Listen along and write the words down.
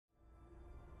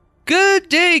Good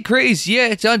day, crazy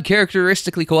yet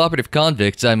uncharacteristically cooperative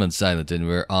convicts. I'm Unsilent, and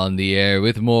we're on the air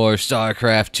with more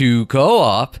StarCraft 2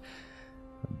 co-op.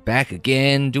 Back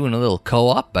again, doing a little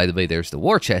co-op. By the way, there's the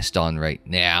war chest on right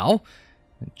now,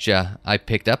 which I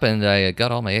picked up, and I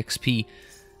got all my XP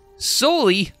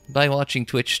solely by watching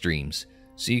Twitch streams.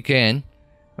 So you can,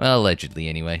 well, allegedly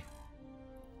anyway.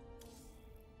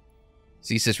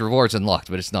 See, it says rewards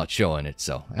unlocked, but it's not showing it,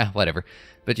 so whatever.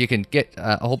 But you can get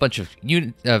a whole bunch of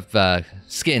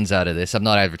skins out of this. I'm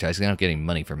not advertising. I don't get any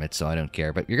money from it, so I don't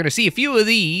care. But you're going to see a few of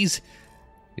these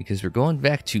because we're going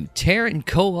back to Terran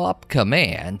Co-op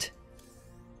Command.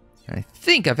 And I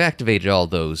think I've activated all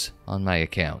those on my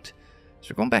account.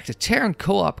 So we're going back to Terran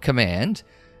Co-op Command.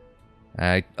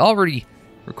 I already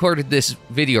recorded this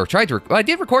video, or tried to I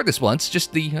did record this once,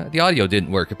 just the audio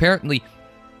didn't work. Apparently,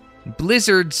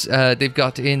 Blizzard's, they've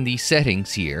got in the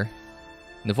settings here,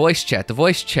 the voice chat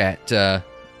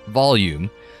volume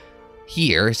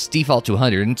here is default to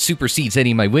 100 and supersedes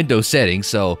any of my Windows settings,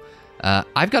 so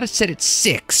I've got it set at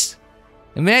 6.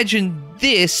 Imagine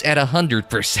this at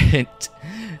 100%.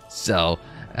 So,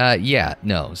 yeah,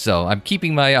 no. So I'm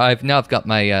keeping my, I've got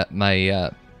my,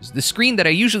 the screen that I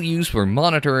usually use for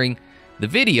monitoring the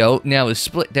video now is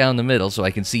split down the middle, so I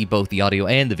can see both the audio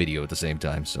and the video at the same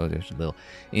time. So there's a little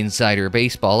insider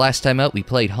baseball. Last time out, we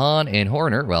played Han and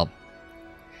Horner. Well,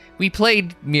 we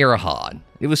played Mira Han.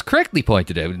 It was correctly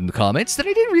pointed out in the comments that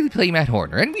I didn't really play Matt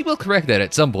Horner, and we will correct that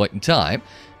at some point in time.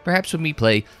 Perhaps when we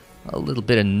play a little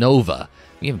bit of Nova.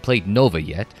 We haven't played Nova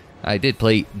yet. I did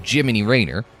play Jiminy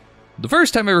Raynor. The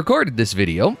first time I recorded this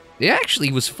video, it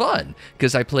actually was fun,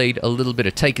 because I played a little bit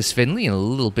of Tychus Findlay and a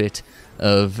little bit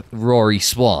of Rory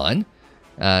Swann.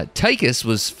 Tychus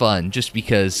was fun just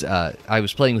because I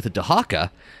was playing with a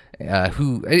Dahaka,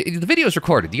 the video is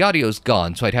recorded, the audio is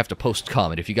gone, so I'd have to post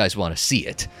comment if you guys want to see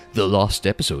it. The lost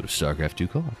episode of StarCraft 2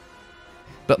 Co-op.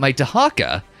 But my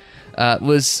Dahaka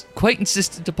was quite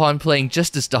insistent upon playing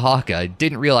just as Dahaka. I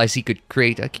didn't realize he could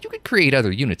create, you could create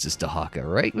other units as Dahaka,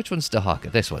 right? Which one's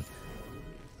Dahaka? This one.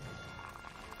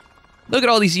 Look at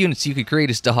all these units you could create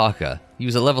as Dahaka. He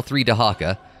was a level 3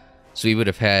 Dahaka, so he would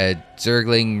have had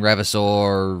Zergling,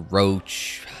 Revasor,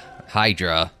 Roach,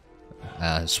 Hydra,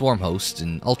 Swarm Host,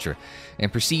 and Ultra,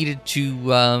 and proceeded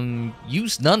to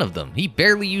use none of them. He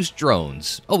barely used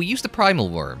drones. Oh, he used the Primal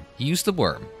Worm. He used the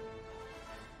Worm.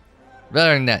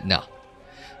 Rather than that, no.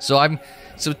 So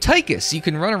Tychus, you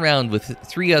can run around with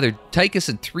Tychus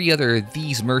and 3 other of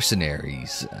these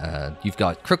mercenaries. You've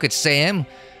got Crooked Sam,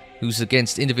 who's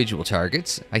against individual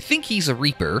targets. I think he's a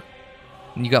Reaper.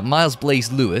 And you got Miles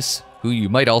Blaze Lewis, who you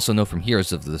might also know from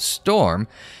Heroes of the Storm.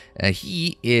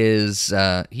 He's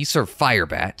sort of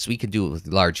Firebat, so he can do it with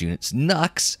large units.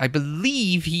 Nux, I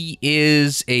believe he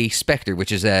is a Spectre,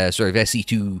 which is a sort of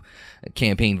SE2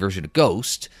 campaign version of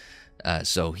Ghost.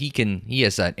 So he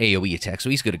has an AoE attack, so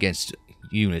he's good against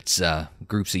units,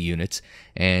 groups of units.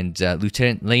 And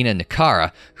Lieutenant Lena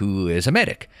Nakara, who is a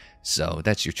medic. So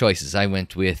that's your choices. I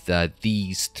went with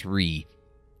these 3,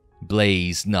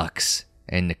 Blaze, Nux,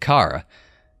 and Nakara.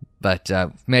 But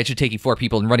imagine taking 4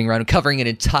 people and running around and covering an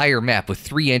entire map with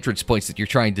 3 entrance points that you're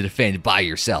trying to defend by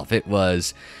yourself. It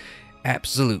was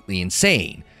absolutely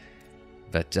insane.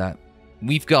 But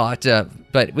we've got,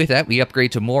 but with that, we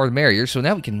upgrade to more the merrier, so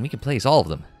now we can play as all of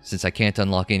them. Since I can't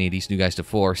unlock any of these new guys to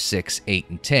 4, 6, 8,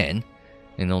 and 10,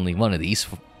 and only one of these,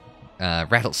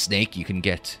 Rattlesnake, you can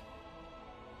get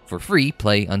for free,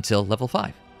 play until level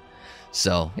 5.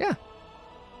 So, yeah.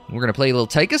 We're going to play a little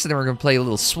Tychus, and then we're going to play a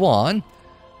little Swann,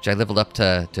 which I leveled up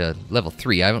to level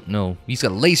 3. I don't know. He's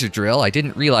got a laser drill. I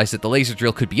didn't realize that the laser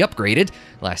drill could be upgraded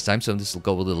last time, so this will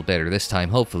go a little better this time,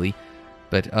 hopefully.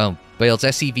 But, builds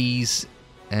SCVs,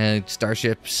 and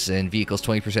starships, and vehicles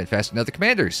 20% faster than other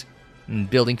commanders. And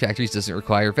building factories doesn't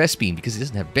require Vespene, because he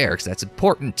doesn't have barracks. That's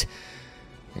important.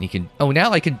 And you can... Oh,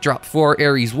 now I can drop 4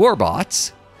 Ares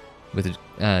Warbots with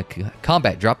a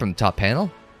combat drop from the top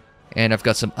panel. And I've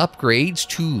got some upgrades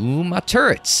to my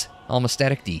turrets. Almost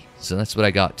static D. So that's what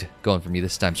I got going for me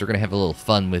this time. So we're going to have a little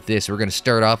fun with this. We're going to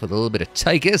start off with a little bit of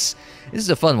Tychus. This is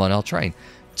a fun one. I'll try and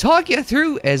talk you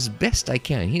through as best I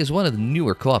can. He is one of the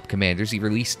newer co-op commanders. He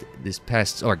released this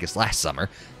past, or I guess last summer.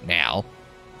 Now.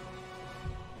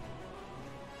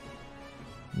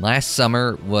 Last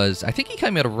summer was, I think he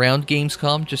came out around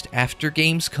Gamescom, just after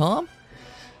Gamescom.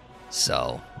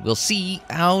 So we'll see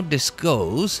how this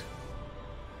goes.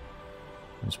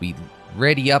 As we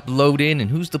ready up, load in,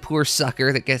 and who's the poor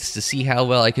sucker that gets to see how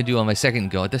well I can do on my second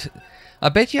go? I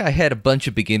bet you I had a bunch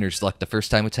of beginner's luck the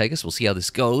first time with Tychus. We'll see how this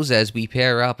goes as we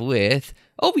pair up with...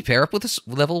 Oh, we pair up with a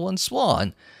level 1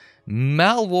 Swann.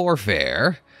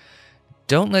 Malwarfare,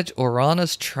 Don't let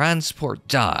Orana's transport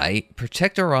die.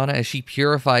 Protect Orana as she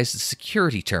purifies the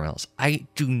security terminals. I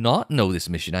do not know this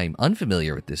mission. I am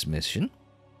unfamiliar with this mission.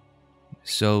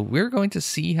 So we're going to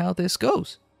see how this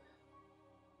goes.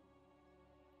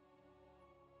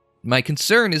 My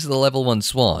concern is the level 1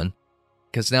 Swann,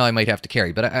 because now I might have to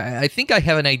carry. But I think I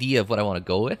have an idea of what I want to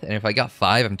go with. And if I got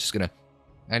 5, I'm just going to...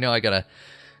 I know I got to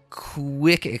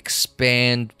quick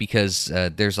expand because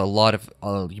there's a lot of...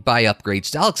 you buy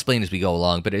upgrades. I'll explain as we go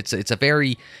along, but it's a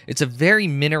very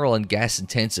mineral and gas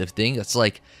intensive thing. It's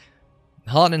like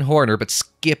Han and Horner, but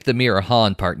skip the Mira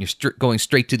Han part, and you're going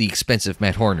straight to the expensive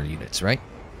Matt Horner units, right?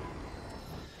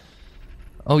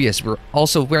 Oh yes, we're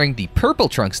also wearing the purple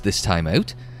trunks this time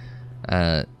out.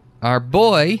 Our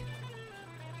boy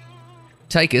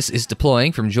Tychus is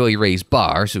deploying from Joy Ray's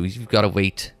bar, so we've got to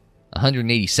wait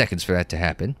 180 seconds for that to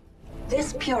happen.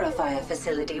 This purifier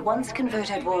facility once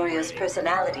converted warriors'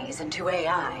 personalities into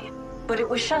AI, but it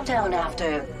was shut down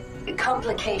after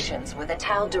complications with a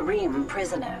Tal Dareem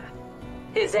prisoner.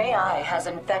 His AI has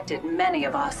infected many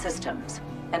of our systems,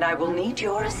 and I will need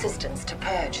your assistance to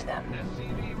purge them.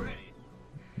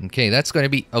 Okay, that's going to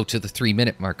be to the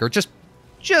 3-minute mark, or just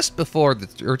before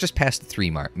or just past the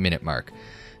 3-minute mark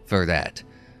for that.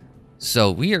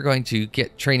 So we are going to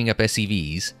get training up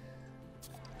SCVs.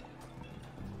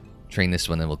 Train this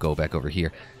one, then we'll go back over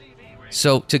here.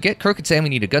 So to get Crooked Sam, we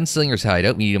need a gunslinger's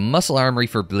hideout, we need a muscle armory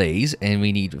for Blaze, and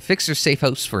we need a fixer safe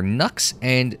house for Nux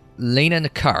and Lena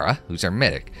Nakara, who's our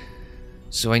medic.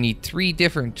 So I need three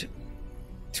different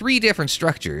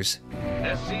structures.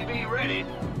 SCV ready.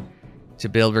 To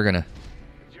build. We're gonna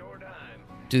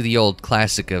do the old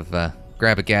classic of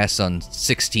grab a gas on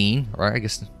 16, or I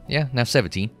guess, yeah, now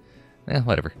 17.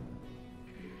 Whatever.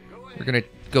 We're gonna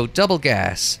go double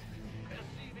gas.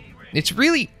 It's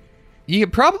really... You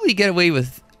could probably get away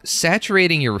with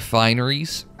saturating your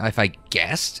refineries, if I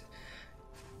guessed.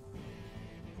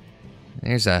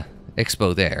 There's a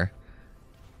expo there.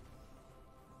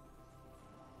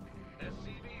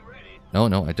 No,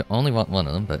 I only want one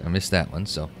of them, but I missed that one,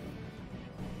 so...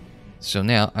 So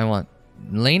now, I want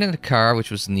Lane in the car,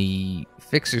 which was in the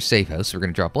Fixer Safe House. So we're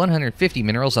going to drop 150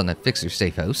 minerals on that Fixer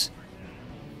Safe House.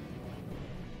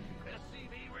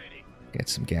 Get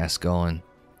some gas going.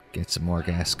 Get some more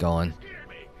gas going.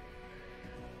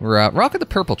 We're rocking the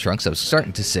purple trunks, I was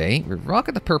starting to say. We're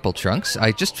rocking the purple trunks.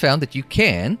 I just found that you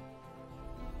can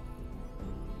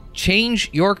change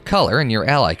your color and your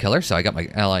ally color. So I got my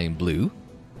ally in blue.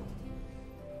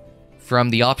 From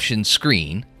the options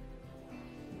screen.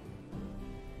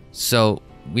 So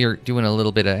we're doing a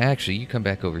little bit of... Actually, you come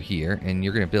back over here, and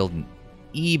you're going to build an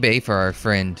eBay for our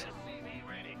friend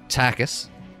Tychus.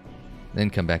 Then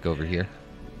come back over here.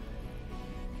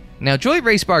 Now, Joy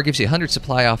Race Bar gives you 100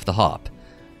 supply off the hop.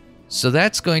 So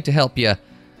that's going to help you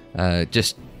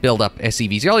just build up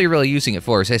SCVs. All you're really using it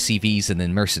for is SCVs and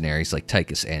then mercenaries like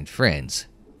Tychus and friends.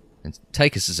 And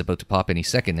Tychus is about to pop any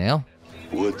second now.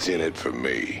 What's in it for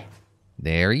me?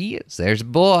 There he is. There's a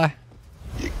boy.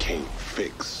 You can't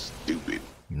fix stupid.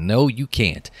 No, you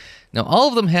can't. Now, all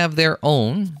of them have their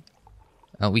own...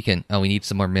 we need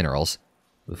some more minerals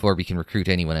before we can recruit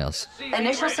anyone else.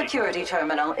 Initial security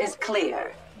terminal is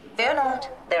clear. Fear not,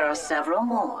 there are several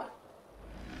more.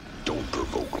 Don't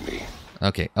provoke me.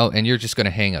 Okay. Oh, and you're just going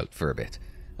to hang out for a bit.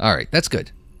 All right, that's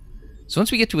good. So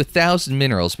once we get to 1,000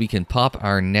 minerals, we can pop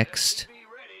our next...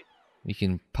 We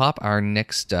can pop our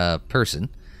next person,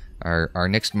 our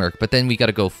next merc. But then we got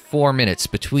to go 4 minutes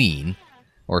between,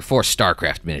 or 4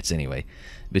 StarCraft minutes anyway,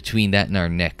 between that and our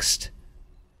next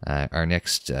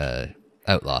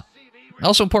outlaw.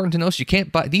 Also important to note, you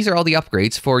can't buy... These are all the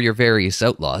upgrades for your various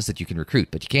outlaws that you can recruit,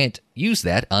 but you can't use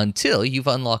that until you've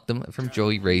unlocked them from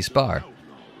Joey Ray's bar.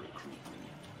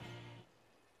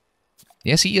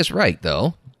 Yes, he is right,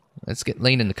 though. Let's get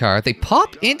Lane in the car. They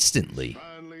pop instantly.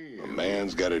 A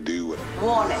man's got to do what...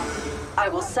 Warning. I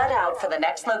will set out for the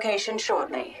next location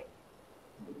shortly.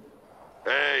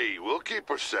 Hey, we'll keep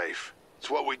her safe. It's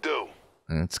what we do.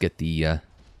 Let's get the...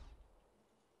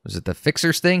 Was it the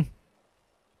Fixers thing?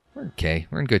 We're okay.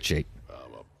 We're in good shape.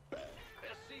 So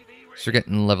we're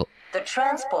getting level... The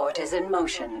transport is in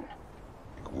motion.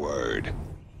 Word.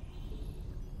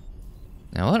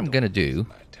 Now what I'm going to do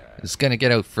is going to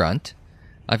get out front.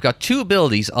 I've got 2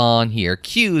 abilities on here.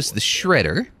 Q's the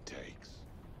Shredder.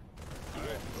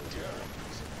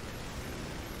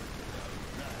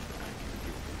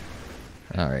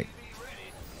 Alright.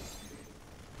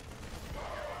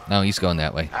 No, he's going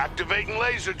that way. Activating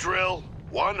laser drill.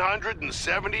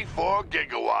 174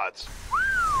 gigawatts.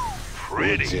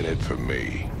 Pretty. What's in it for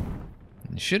me?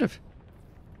 Should have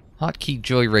hotkeyed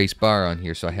Joy Ray's bar on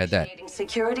here, so I had that.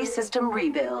 Security system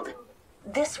rebuild.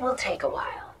 This will take a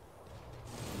while.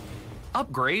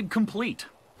 Upgrade complete.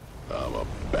 I'm a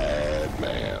bad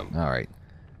man. Alright.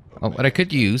 Oh, what I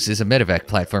could use is a medevac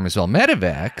platform as well.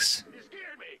 Medevacs?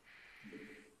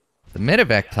 The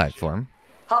medevac platform.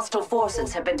 Hostile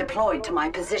forces have been deployed to my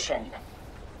position.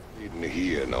 Didn't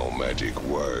hear no magic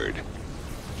word.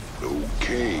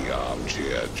 Okay,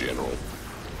 armchair general.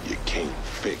 You can't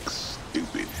fix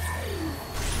stupid.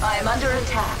 I am under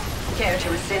attack. Care to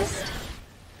assist?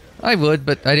 I would,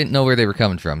 but I didn't know where they were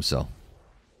coming from, so.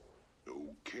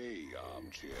 Okay,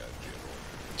 armchair general.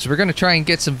 So we're going to try and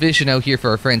get some vision out here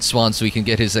for our friend Swann so we can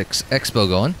get his expo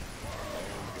going.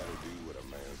 Gotta do what a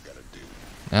man's gotta do.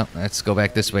 Well, let's go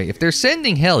back this way. If they're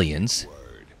sending Hellions,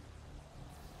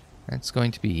 that's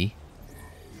going to be...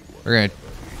 We're going to...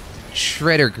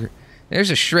 Shredder...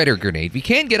 There's a Shredder Grenade. We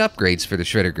can get upgrades for the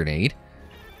Shredder Grenade.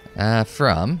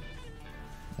 From...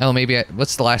 Oh, maybe I...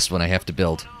 What's the last one I have to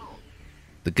build?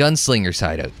 The Gunslinger's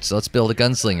Hideout. So let's build a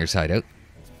Gunslinger's Hideout.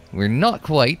 We're not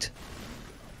quite.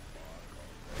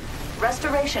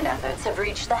 Restoration efforts have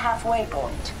reached the halfway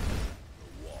point.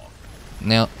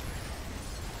 Now...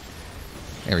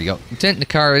 There we go. Lieutenant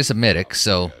Nakara is a medic,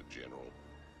 so... General.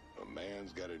 A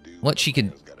man's gotta do What she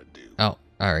can... gotta do. Oh,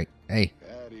 alright. Hey.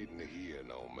 I didn't hear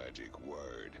no magic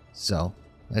word. So,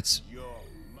 let's...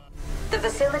 The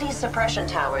facility's suppression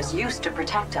towers used to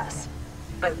protect us.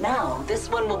 But now, this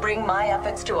one will bring my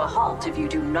efforts to a halt if you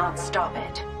do not stop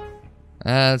it.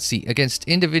 let's see. Against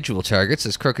individual targets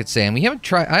as Crooked Sam. We haven't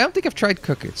tried... I don't think I've tried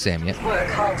Crooked Sam yet. Work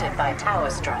halted by tower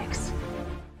strikes.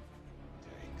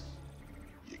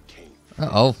 You can't.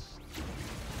 Uh-oh.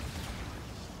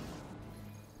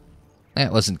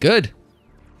 That wasn't good.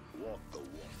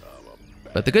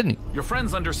 But the good news... Your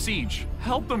friend's under siege.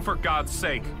 Help them for God's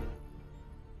sake.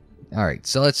 Alright,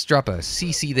 so let's drop a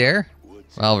CC there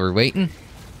while we're waiting.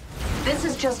 This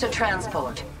is just a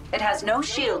transport. It has no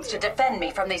shields to defend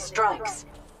me from these strikes.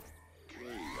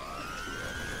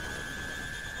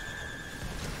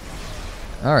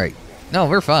 Alright. No,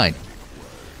 we're fine.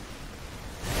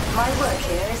 My work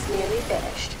here is nearly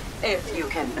finished, if you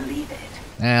can believe it.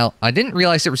 Now, I didn't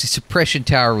realize there was a suppression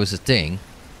tower was a thing.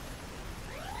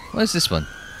 What is this one?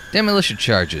 Demolition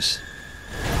charges.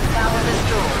 Tower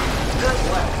destroyed. Good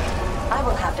work. I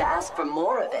will have to ask for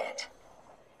more of it.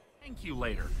 Thank you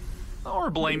later. Or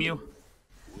blame you.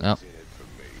 Oh. Am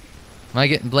I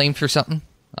getting blamed for something?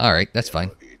 Alright, that's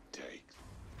fine.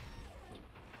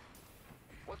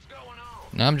 What's going on?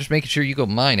 No, I'm just making sure you go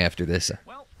mine after this.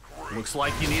 Well, looks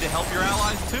like you need to help your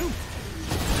allies too.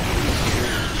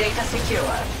 Data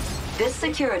secure. This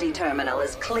security terminal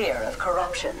is clear of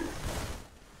corruption.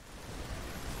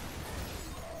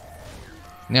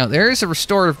 Now, there is a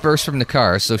restorative burst from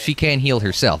Nakara, so she can heal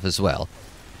herself as well.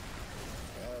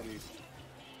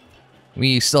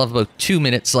 We still have about 2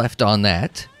 minutes left on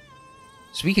that.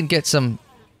 So we can get some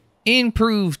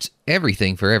improved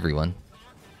everything for everyone.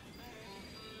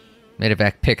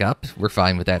 Medevac pickup. We're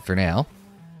fine with that for now.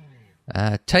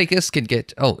 Tychus can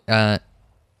get...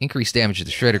 increased damage to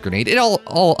the Shredder Grenade. It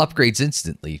all upgrades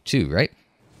instantly, too, right?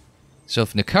 So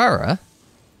if Nakara...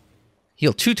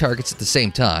 Heal 2 targets at the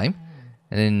same time...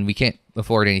 And then we can't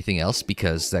afford anything else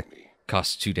because that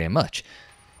costs too damn much.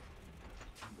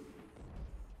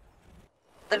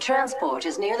 The transport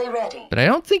is nearly ready. But I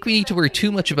don't think we need to worry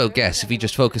too much about gas if we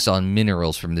just focus on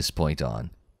minerals from this point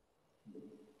on.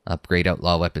 Upgrade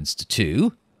outlaw weapons to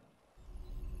 2.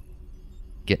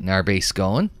 Getting our base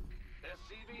going.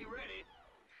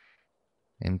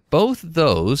 And both of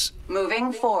those...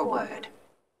 Moving forward.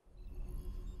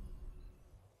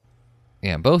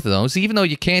 Yeah, both of those, even though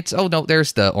you can't... Oh, no,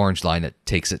 there's the orange line that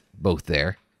takes it both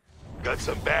there. Got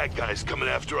some bad guys coming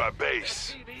after our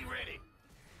base.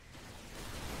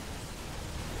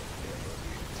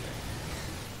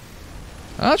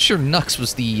 I'm not sure Nux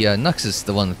was the... Nux is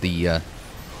the one with the...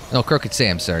 No, Crooked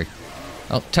Sam, sorry.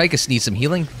 Oh, Tychus needs some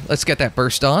healing. Let's get that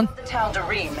burst on. The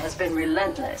Tal'Darim has been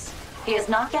relentless. He has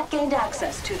not yet gained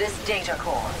access to this data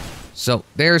core. So,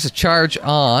 there's a charge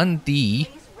on the...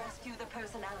 Please rescue the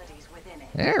personalities within it.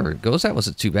 There it goes, that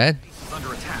wasn't too bad. It's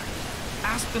under attack.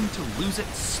 Ask them to lose it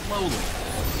slowly.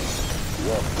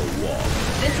 Walk the walk.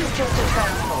 This is just a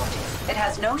transport. It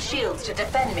has no shields to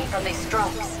defend me from these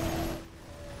strikes.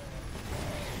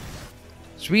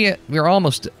 So we're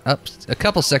almost up. A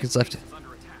couple seconds left. It's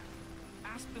under attack.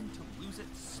 Ask them to lose it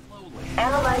slowly.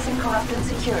 Analyzing corrupted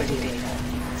security data.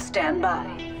 Stand by.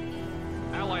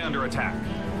 Ally under attack.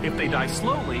 If they die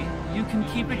slowly, you can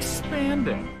keep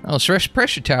expanding. Oh,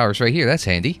 pressure towers right here. That's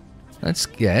handy. Let's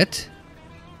get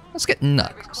Nux.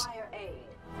 Require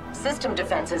aid. System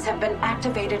defenses have been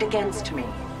activated against me.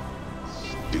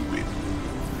 Stupid.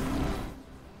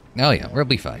 Oh yeah, we'll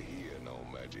be fine.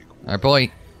 Our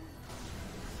boy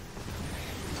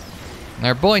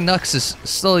Nux is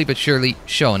slowly but surely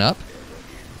showing up.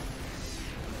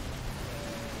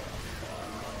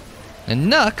 And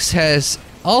Nux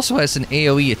also has an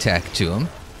AoE attack to him,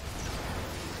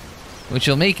 which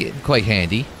will make it quite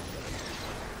handy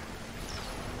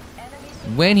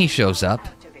when he shows up.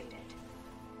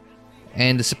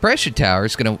 And the suppression tower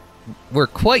is going to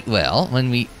work quite well when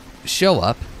we show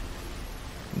up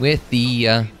with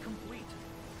the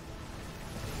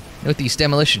with these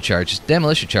demolition charges.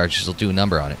 Demolition charges will do a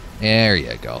number on it. There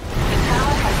you go. The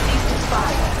tower has ceased its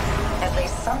fire. At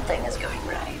least something is going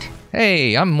right.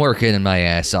 Hey, I'm working my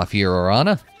ass off here,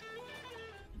 Orana.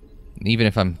 Even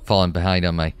if I'm falling behind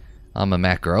on my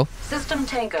macro. System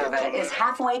takeover is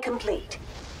halfway complete.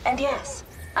 And yes,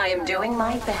 I am doing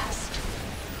my best.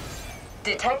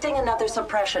 Detecting another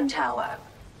suppression tower.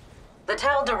 The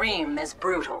Tal'Darim is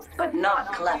brutal, but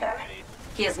not clever.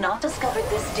 He has not discovered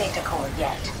this data core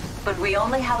yet, but we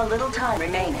only have a little time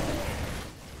remaining.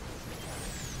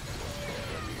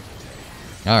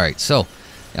 Alright, so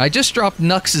I just dropped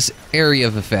Nux's area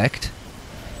of effect.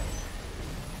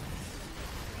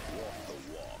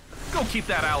 Go keep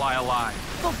that ally alive.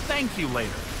 They'll thank you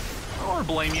later. Or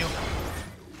blame you.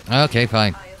 Okay,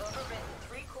 fine. I have overridden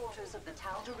 3/4 of the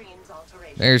Tal'Darim's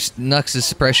alteration. There's Nux's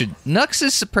suppression.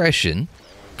 Nux's suppression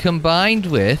combined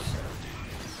with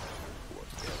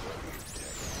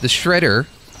the Shredder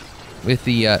with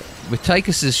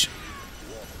Tychus's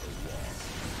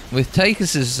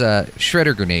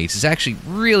Shredder grenades is actually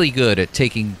really good at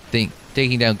taking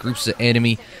down groups of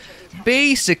enemy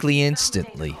basically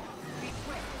instantly.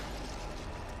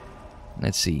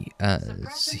 Let's see.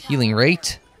 Healing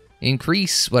rate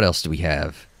increase. What else do we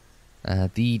have?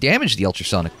 The damage, the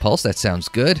ultrasonic pulse. That sounds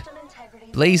good.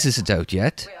 Blaze isn't out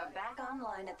yet. We are back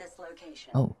online at this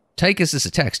location. Oh, Tychus's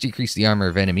attacks decrease the armor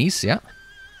of enemies. Yeah.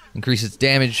 Increases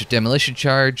damage, demolition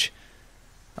charge.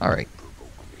 Alright.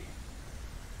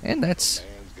 And that's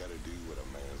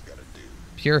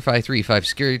Purify 3, 5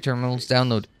 security terminals,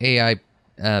 download AI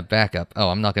backup. Oh,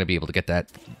 I'm not going to be able to get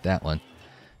that one.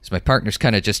 So my partner's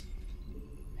kind of just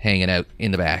hanging out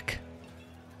in the back.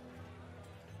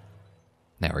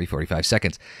 Now we're 45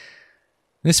 seconds.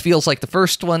 This feels like the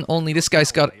first one, only this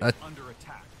guy's got a...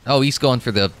 Oh, he's going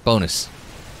for the bonus.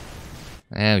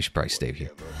 We should probably stay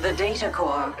here. The data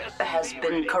core has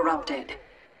been corrupted.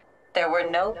 There were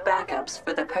no backups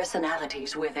for the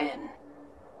personalities within.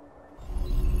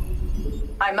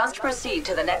 I must proceed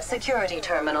to the next security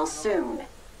terminal soon.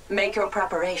 Make your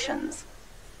preparations.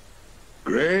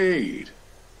 Great.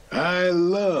 I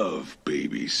love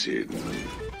babysitting.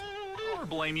 Or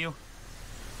blame you.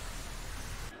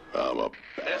 I'm a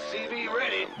SCV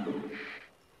ready.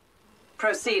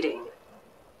 Proceeding.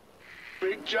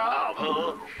 Big job,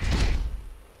 huh?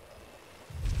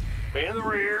 In the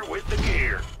rear with the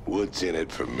gear. What's in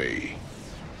it for me?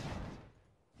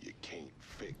 You can't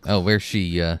fix. Oh, where's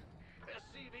she,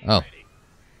 Oh.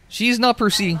 She's not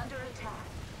proceeding. Under attack.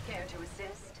 Care to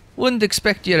assist? Wouldn't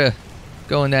expect you to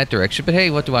go in that direction, but hey,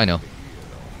 what do I know?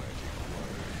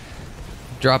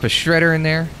 Drop a shredder in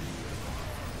there.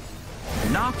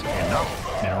 Not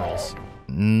enough minerals.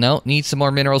 No, need some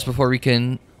more minerals before we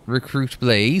can recruit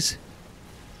Blaze.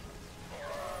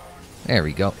 There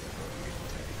we go.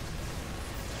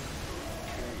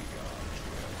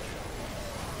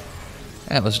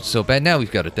 That wasn't so bad. Now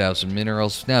we've got 1,000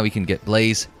 minerals. Now we can get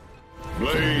Blaze.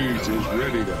 Blaze is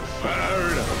ready to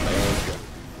fire it up.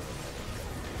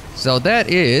 So that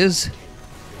is...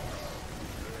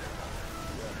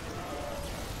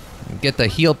 Get the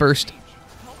heal burst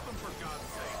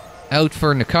out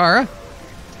for Nakara.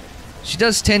 She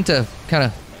does tend to kind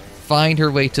of find her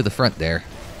way to the front there.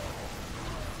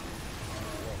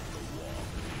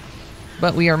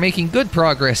 But we are making good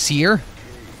progress here.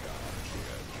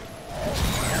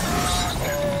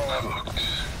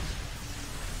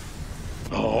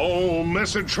 A whole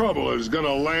mess of trouble is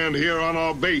gonna land here on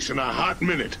our base in a hot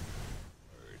minute.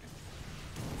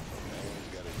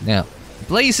 Now,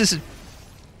 Blaze is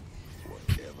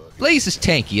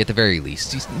tanky at the very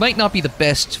least. He might not be the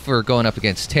best for going up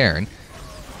against Terran.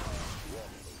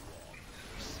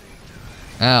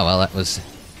 Ah, well, that was...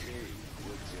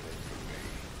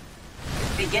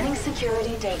 Beginning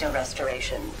security data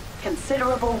restoration.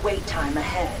 Considerable wait time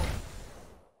ahead.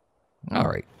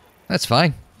 Alright, that's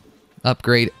fine.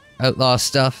 Upgrade outlaw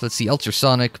stuff. Let's see,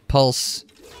 ultrasonic, pulse.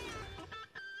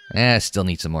 Still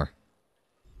need some more.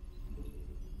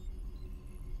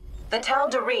 The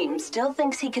Tal'Darim still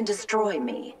thinks he can destroy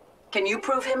me. Can you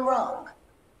prove him wrong?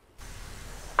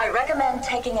 I recommend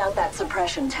taking out that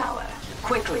suppression tower.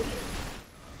 Quickly.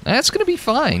 That's gonna be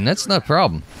fine. That's not a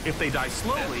problem. If they die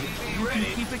slowly, you can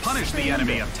keep it. Punish the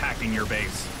enemy attacking your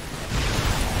base.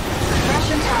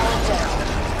 Suppression tower down.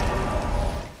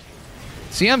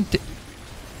 See,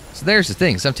 so there's the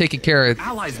thing. So I'm taking care of...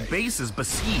 Allies' base is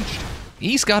besieged.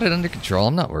 He's got it under control.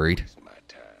 I'm not worried.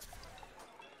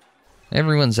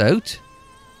 Everyone's out.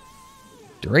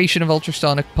 Duration of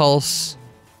ultrasonic pulse.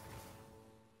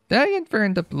 Did I ever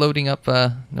end up loading up...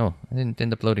 No, I didn't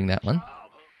end up loading that one.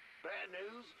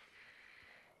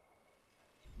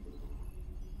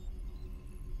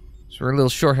 So we're a little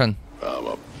short on... I'm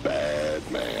a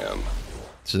bad man.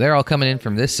 So they're all coming in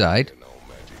from this side.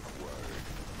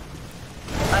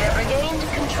 I have regained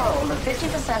control of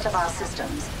 50% of our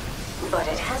systems, but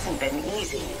it hasn't been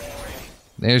easy.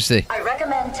 There's the... I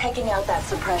recommend taking out that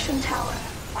suppression tower.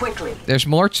 Quickly. There's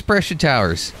more suppression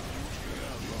towers.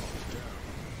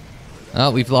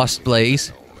 Oh, we've lost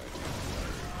Blaze.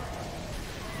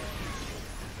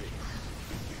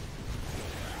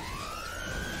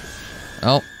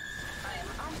 Oh.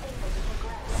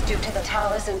 Due to the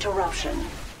tower's interruption.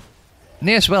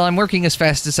 Yes, well, I'm working as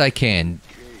fast as I can.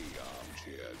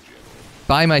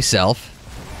 By myself.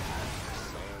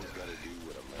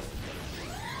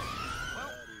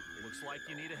 Looks like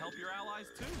you need to help your allies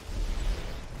too.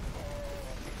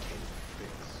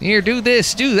 Here, do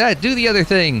this, do that, do the other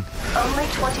thing. Only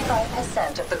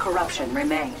 25% of the corruption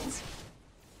remains.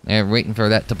 They're waiting for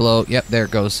that to blow. Yep, there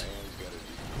it goes.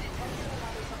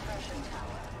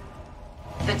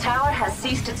 The tower has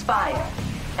ceased its fire.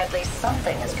 At least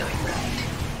something is going right.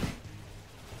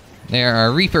 There,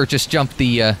 our Reaper just jumped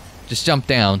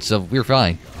down, so we're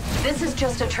fine. This is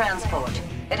just a transport.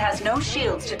 It has no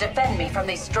shields to defend me from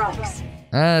these strikes.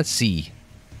 Let's see.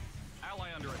 Ally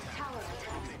under attack.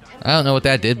 I don't know what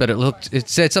that did, but it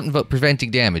said something about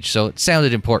preventing damage, so it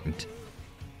sounded important.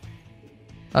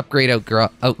 Upgrade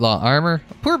outlaw armor.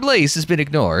 Poor Blaze has been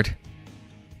ignored.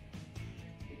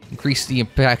 Increase the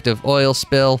impact of oil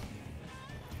spill.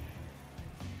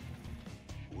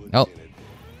 Oh.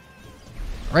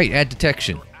 Right, add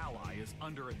detection. Your ally is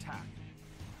under attack.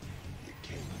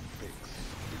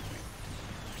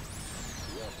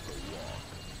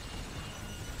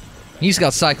 He's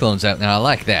got cyclones out now, I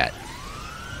like that.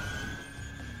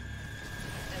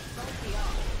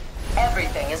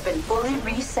 Everything has been fully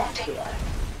reset here.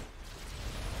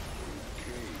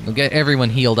 We'll get everyone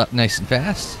healed up nice and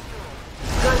fast.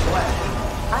 Good work.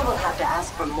 I will have to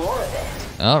ask for more of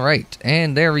it. Alright,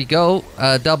 and there we go.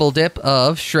 A double dip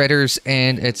of shredders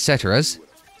and etceteras.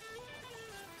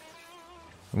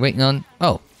 Waiting on...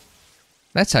 Oh.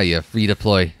 That's how you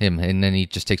redeploy him, and then he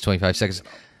just takes 25 seconds.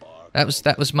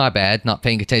 That was my bad, not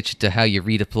paying attention to how you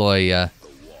redeploy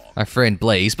our friend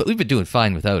Blaze, but we've been doing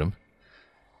fine without him.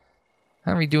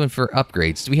 How are we doing for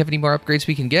upgrades? Do we have any more upgrades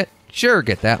we can get? Sure,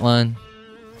 get that one.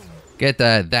 Get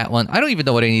that one. I don't even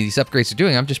know what any of these upgrades are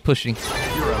doing. I'm just pushing.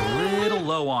 You're a little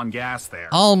low on gas there.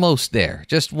 Almost there.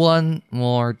 Just one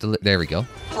more. There we go.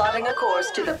 Plotting a course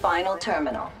to the final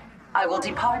terminal. I will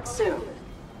depart soon.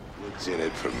 What's in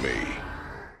it for me?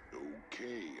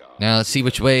 Okay. Now let's see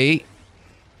which way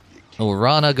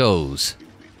Orana goes.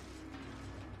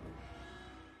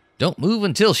 Don't move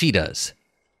until she does.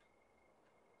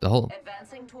 The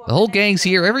whole gang's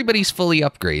here. Everybody's fully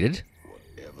upgraded.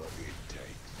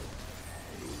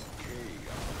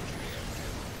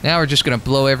 Now we're just going to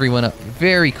blow everyone up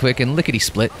very quick and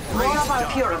lickety-split. More of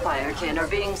our purifier kin are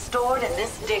being stored in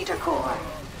this data core.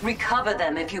 Recover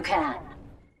them if you can.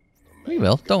 We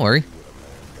will, don't worry.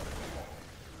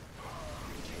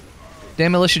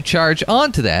 Demolition charge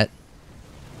onto that.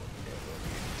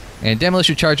 And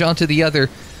demolition charge onto the other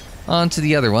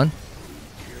one.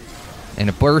 And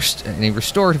a burst, and a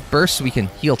restorative burst so we can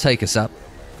heal Tychus up.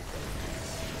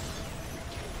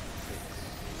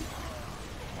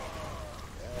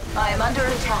 I am under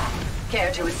attack.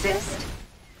 Care to assist?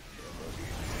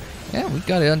 Yeah, we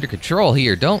got it under control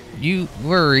here. Don't you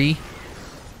worry.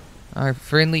 Our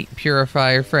friendly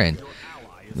purifier friend.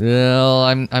 Well,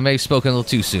 I may have spoken a little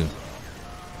too soon.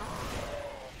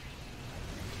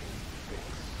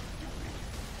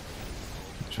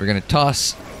 So we're going to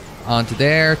toss onto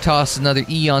there. Toss another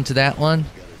E onto that one.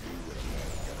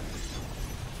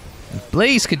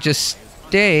 Blaze could just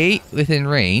stay within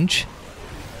range.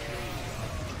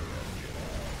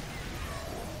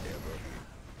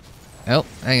 Oh,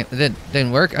 hang on. That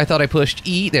didn't work. I thought I pushed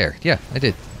E there. Yeah, I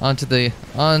did. Onto the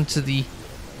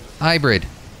hybrid.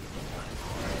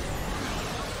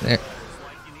 There.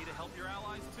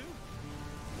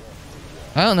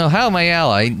 I don't know how my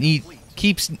ally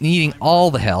keeps needing all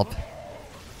the help.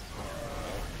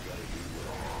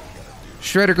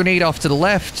 Shredder grenade off to the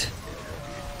left.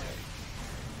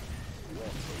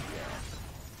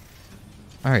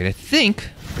 Alright, I think...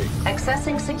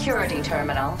 Accessing security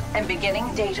terminal and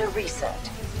beginning data reset.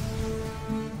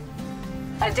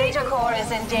 A data core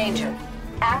is in danger.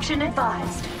 Action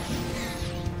advised.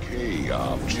 Key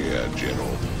armchair,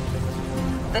 General.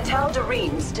 The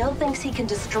Tal'Darim still thinks he can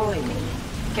destroy me.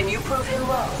 Can you prove him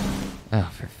wrong?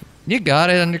 Oh, you got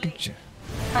it under control.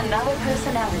 Another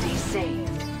personality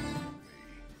saved.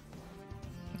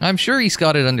 I'm sure he's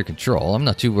got it under control. I'm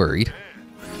not too worried.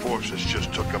 Forces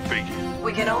just took a big hit.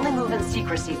 We can only move in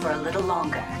secrecy for a little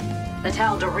longer. The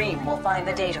Tal'Darim will find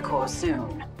the data core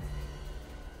soon.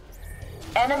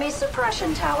 Enemy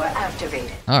suppression tower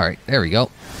activated. Alright, there we go.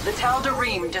 The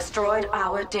Tal'Darim destroyed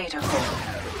our data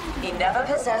core. He never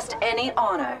possessed any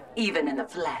honor, even in the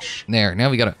flesh. There,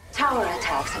 now we gotta... Tower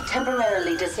attacks have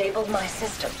temporarily disabled my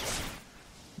systems.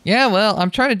 Yeah, well, I'm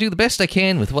trying to do the best I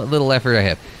can with what little effort I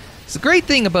have. It's the great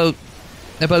thing about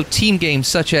team games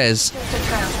such as... To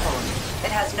transport.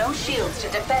 It has no shields to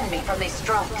defend me from these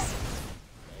strikes.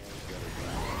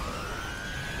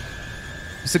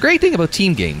 It's the great thing about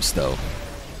team games, though,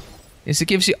 is it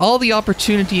gives you all the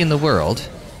opportunity in the world.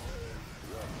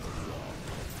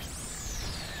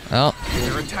 Oh.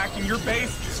 They're attacking your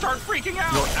base. Start freaking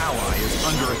out. Your ally is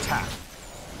under attack.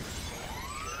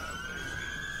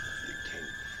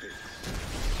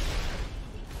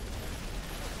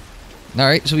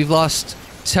 Alright, so we've lost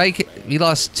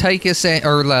Tychus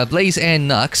and, Blaze and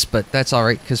Nux, but that's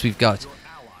alright because we've got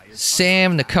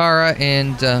Sam, Nakara,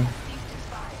 and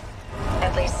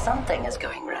At least something is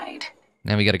going right.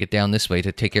 now we gotta get down this way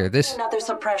to take care of this. Another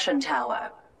suppression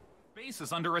tower. Base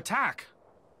is under attack.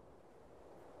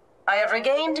 I have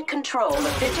regained control of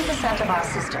 50% of our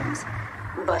systems,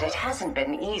 but it hasn't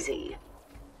been easy.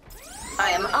 I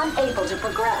am unable to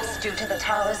progress due to the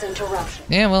tower's interruption.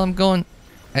 Yeah, well, I'm going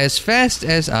as fast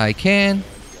as I can.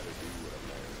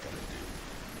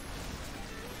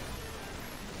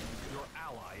 Your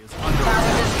ally is under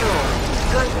Tower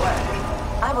destroyed. Good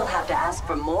work. I will have to ask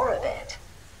for more of it.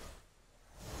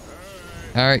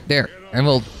 Alright, there. And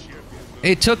we'll...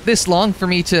 It took this long for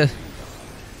me to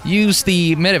use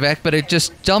the medevac, but it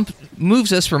just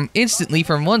moves us instantly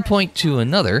from one point to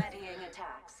another.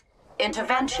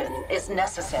 Intervention is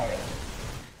necessary.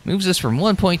 Moves us from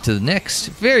one point to the next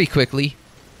very quickly.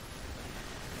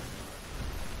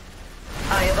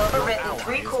 I have overwritten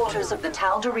 3/4 of the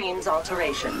Tal'Darim's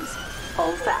alterations.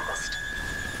 Hold fast.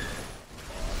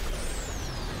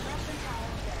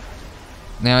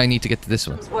 Now I need to get to this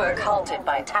one. Work halted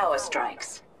by tower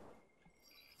strikes.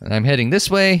 And I'm heading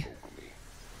this way.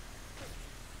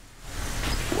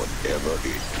 Whatever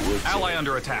it would ally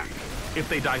under attack. If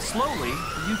they die slowly,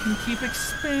 you can keep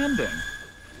expanding.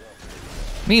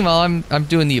 Meanwhile, I'm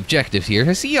doing the objective here.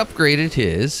 Has he upgraded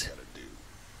his?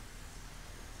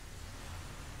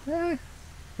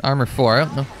 Armor 4, I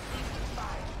don't know.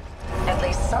 At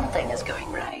least something is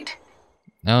going right.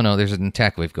 Oh no, there's an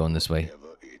attack wave going this way.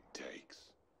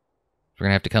 We're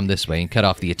gonna have to come this way and cut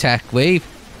off the attack wave.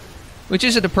 Which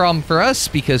isn't a problem for us,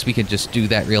 because we can just do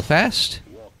that real fast.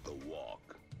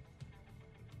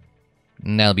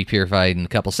 And that'll be purified in a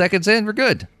couple seconds, and we're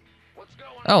good.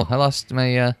 Oh, I lost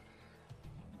my,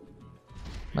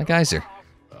 my geyser.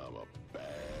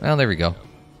 Well, there we go.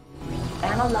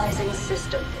 Analyzing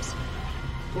systems.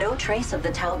 No trace of the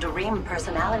Tal'Darim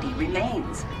personality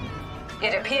remains.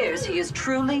 It appears he is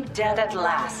truly dead at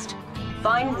last.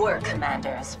 Fine work,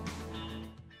 commanders.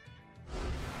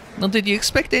 Well, did you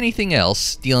expect anything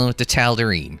else dealing with the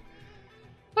Tal'Darim?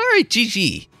 Alright,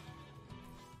 GG.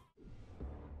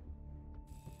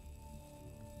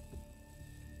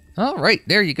 Alright,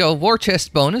 there you go. War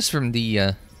chest bonus from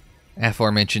the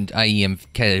aforementioned IEM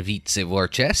Katowice war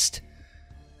chest.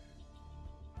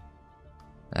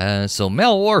 So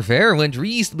Malwarfare went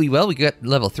reasonably well. We got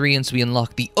level 3, and so we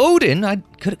unlocked the Odin. I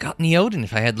could have gotten the Odin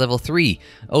if I had level 3.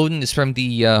 Odin is from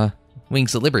the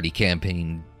Wings of Liberty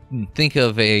campaign. Think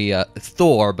of a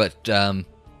Thor, but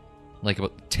like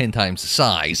about 10 times the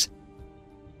size.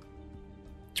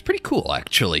 It's pretty cool,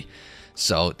 actually.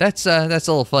 So that's a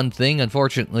little fun thing.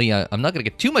 Unfortunately, I'm not going to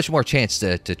get too much more chance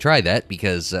to try that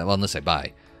because, well, unless I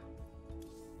buy.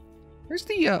 Where's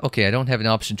the, okay, I don't have an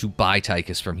option to buy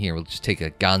Tychus from here. We'll just take a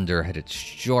gander at it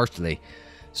shortly.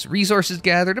 So resources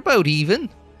gathered, about even.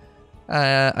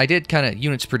 I did kind of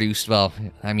units produced. Well,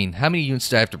 I mean, how many units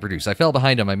do I have to produce? I fell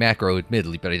behind on my macro,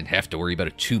 admittedly, but I didn't have to worry about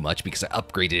it too much because I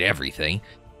upgraded everything.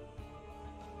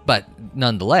 But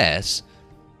nonetheless,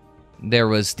 there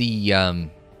was the,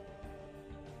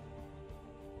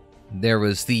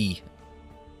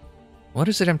 what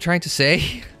is it I'm trying to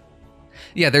say?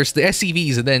 Yeah, there's the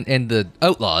SCVs and the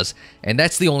outlaws, and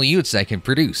that's the only units I can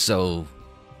produce, so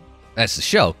that's the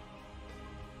show.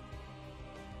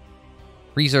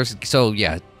 Resource, so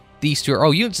yeah, these two are,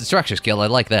 oh, units and structure skill, I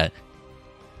like that.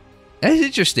 That's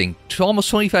interesting. Almost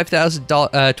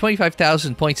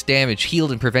 25,000 points damage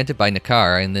healed and prevented by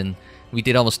Nakar, and then we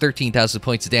did almost 13,000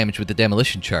 points of damage with the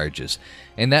demolition charges.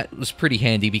 And that was pretty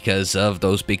handy because of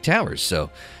those big towers, so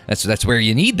that's where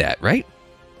you need that, right?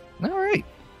 Alright.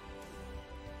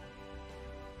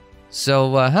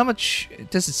 So, how much,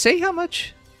 does it say how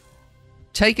much?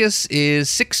 Tychus is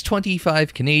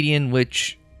 625 Canadian,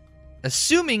 which,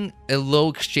 assuming a low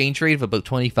exchange rate of about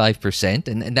 25%,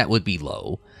 and that would be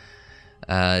low,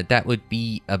 that would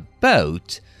be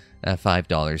about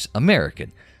 $5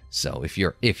 American. So if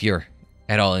you're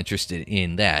at all interested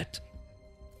in that.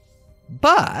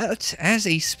 But as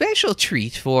a special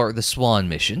treat for the Swann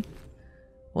mission,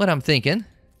 what I'm thinking,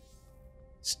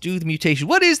 let's do the mutation.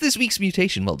 What is this week's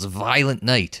mutation? Well, it's Violent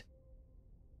Night.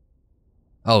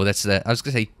 Oh, that's the, I was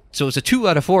gonna say, so it's a 2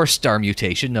 out of 4 star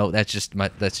mutation. No, that's just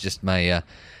my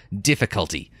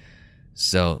difficulty.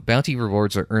 So bounty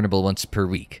rewards are earnable once per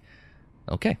week.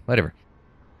 Okay, whatever.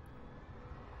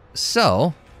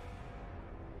 So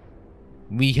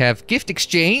we have gift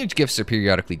exchange. Gifts are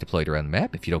periodically deployed around the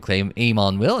map. If you don't claim,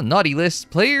 Amon will. And naughty list,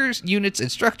 players, units,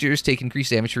 and structures take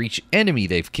increased damage for each enemy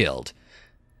they've killed.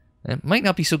 That might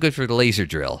not be so good for the laser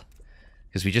drill,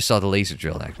 because we just saw the laser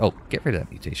drill act. Oh, get rid of that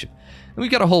mutation. And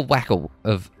we've got a whole wacko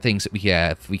of things that we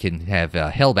have. We can have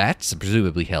Hellbats,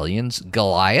 presumably Hellions,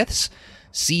 Goliaths,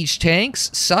 Siege Tanks,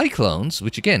 Cyclones,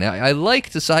 which again, I like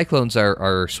the Cyclones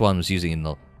our Swann was using in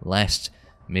the last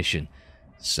mission.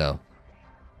 So,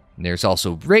 there's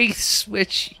also Wraiths,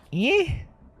 which,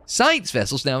 Science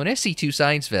Vessels. Now, in SC2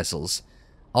 Science Vessels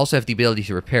also have the ability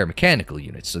to repair mechanical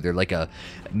units, so they're like a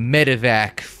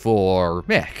medevac for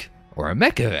mech, or a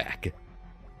mechavac.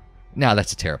 No,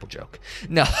 that's a terrible joke.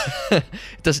 No, it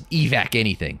doesn't evac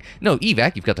anything. No,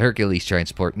 evac, you've got the Hercules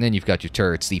transport, and then you've got your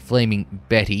turrets, the Flaming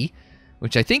Betty,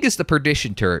 which I think is the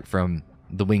Perdition turret from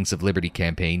the Wings of Liberty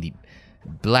campaign, the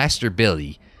Blaster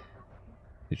Billy,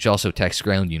 which also attacks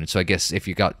ground units. So I guess if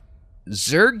you got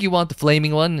Zerg, you want the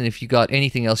flaming one, and if you got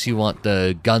anything else, you want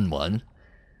the gun one.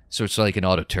 So it's like an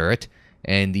auto turret.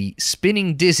 And the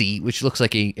Spinning Dizzy, which looks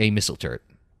like a missile turret.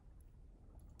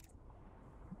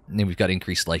 And then we've got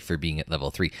increased life for being at level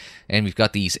 3. And we've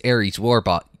got these Ares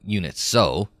Warbot units.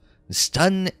 So,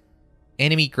 stun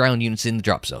enemy ground units in the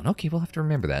drop zone. Okay, we'll have to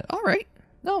remember that. Alright.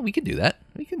 No, we can do that.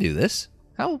 We can do this.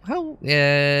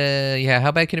 Yeah,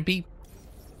 how bad can it be?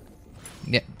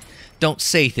 Yeah, don't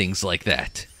say things like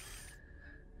that.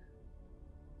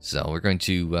 So, we're going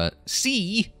to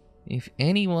see if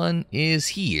anyone is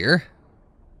here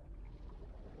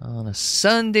on a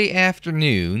Sunday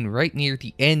afternoon, right near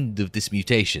the end of this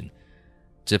mutation,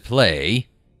 to play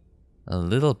a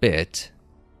little bit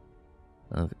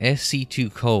of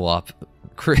SC2 co-op,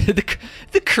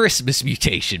 the Christmas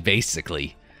mutation,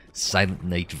 basically. Silent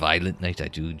Night, Violent Night, I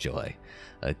do enjoy.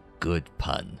 A good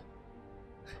pun.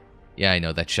 Yeah, I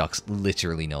know, that shocks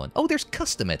literally no one. Oh, there's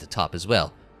custom at the top as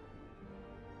well.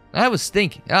 I was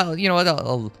thinking, you know what,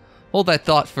 I'll hold that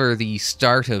thought for the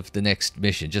start of the next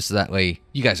mission, just so that way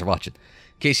you guys are watching.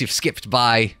 In case you've skipped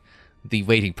by the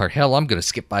waiting part. Hell, I'm going to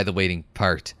skip by the waiting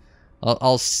part.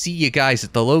 I'll see you guys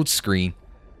at the load screen.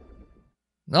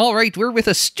 Alright, we're with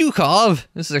a Stukov.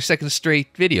 This is our second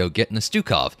straight video getting a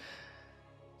Stukov.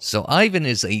 So Ivan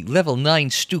is a level 9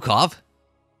 Stukov.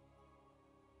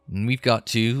 And we've got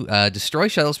to destroy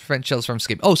shuttles, prevent shuttles from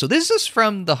escape. Oh, so this is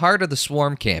from the Heart of the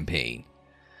Swarm campaign.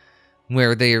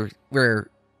 Where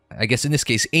I guess in this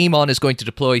case, Amon is going to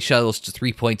deploy shuttles to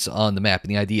 3 points on the map,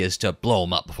 and the idea is to blow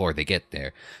them up before they get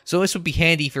there. So this would be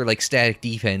handy for like static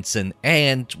defense,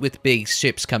 and with big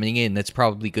ships coming in, that's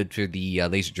probably good for the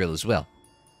laser drill as well.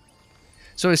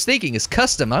 So I was thinking, as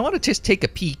custom, I want to just take a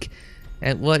peek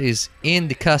at what is in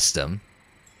the custom.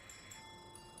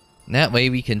 And that way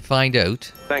we can find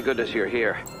out. Thank goodness you're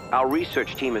here. Our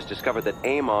research team has discovered that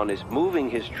Amon is moving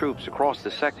his troops across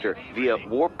the sector via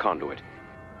warp conduit.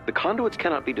 The conduits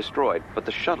cannot be destroyed, but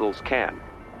the shuttles can.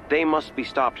 They must be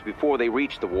stopped before they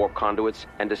reach the warp conduits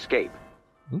and escape.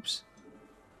 Oops.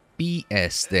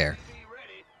 BS there.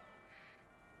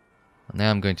 Now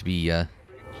I'm going to be, The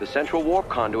central warp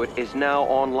conduit is now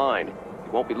online.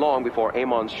 It won't be long before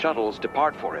Amon's shuttles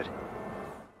depart for it.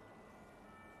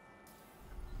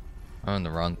 I'm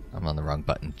on the wrong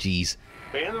button. Jeez.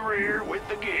 In the rear with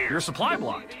the gear. Your supply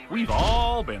blocked. We've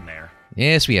all been there.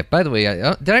 Yes, we have. By the way,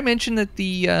 did I mention that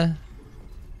the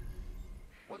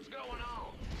What's going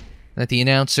on? that the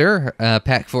announcer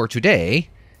pack for today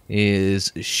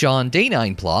is Sean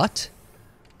Day9 Plot,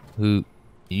 who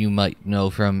you might know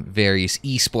from various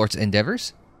esports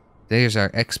endeavors. there's our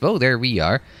expo. There we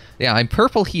are. Yeah, I'm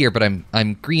purple here, but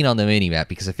I'm green on the minimap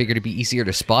because I figured it'd be easier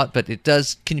to spot, but it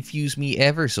does confuse me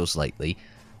ever so slightly.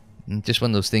 Just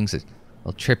one of those things that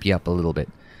will trip you up a little bit.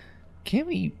 Can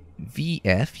we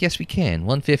VF? Yes, we can.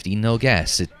 150, no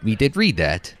gas. We did read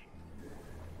that.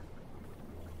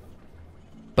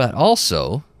 But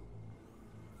also,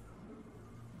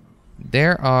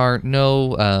 there are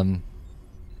no,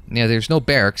 there's no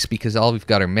barracks because all we've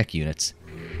got are mech units.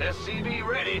 SCV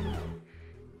ready.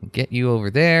 We'll get you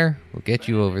over there. We'll get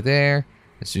you over there.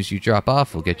 As soon as you drop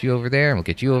off, we'll get you over there, and we'll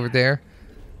get you over there.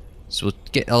 So we'll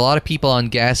get a lot of people on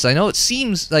gas. I know it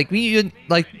seems like when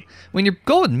you're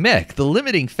going mech, the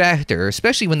limiting factor,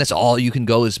 especially when that's all you can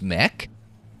go is mech,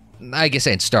 I guess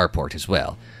and starport as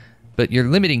well. But your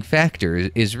limiting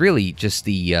factor is really just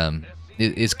the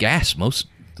is gas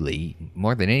mostly.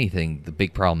 More than anything, the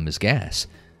big problem is gas.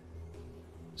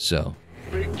 So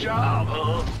Big job,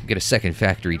 huh? get a second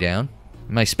factory down.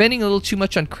 Am I spending a little too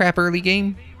much on crap early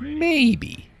game?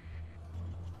 Maybe.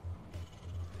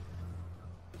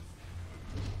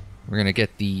 We're gonna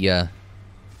get the yeah,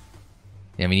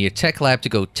 we need a tech lab to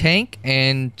go tank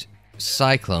and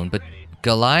cyclone, but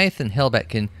Goliath and Hellbat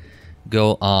can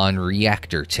go on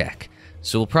reactor tech.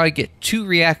 So we'll probably get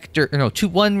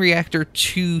one reactor,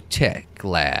 2 tech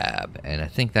lab, and I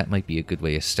think that might be a good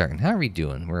way of starting. How are we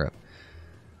doing? We're up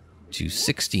to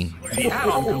 16. The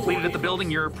add-on completed at the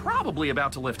building you're probably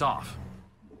about to lift off.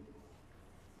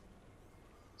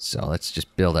 So let's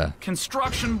just build a...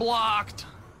 Construction blocked!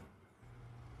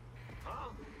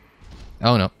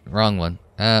 Oh no, wrong one.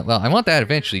 Well, I want that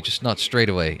eventually, just not straight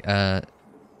away.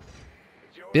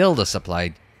 Build a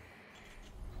supply.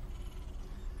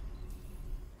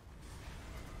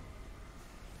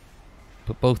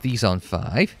 Put both these on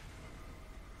 5.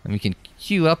 And we can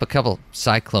queue up a couple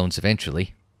cyclones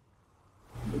eventually.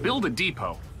 Build a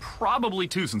depot. Probably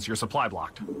 2 since you're supply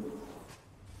blocked.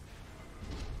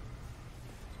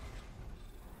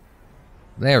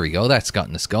 There we go, that's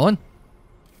gotten us going.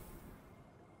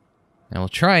 And we'll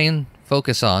try and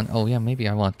focus on... Oh yeah, maybe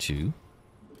I want to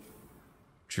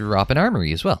drop an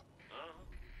armory as well.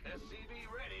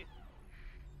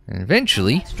 And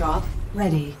eventually... Drop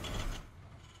ready.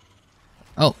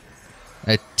 Oh,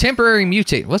 a temporary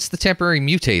mutate. What's the temporary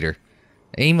mutator?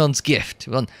 Amon's gift.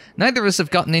 Well, neither of us have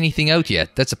gotten anything out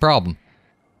yet. That's a problem.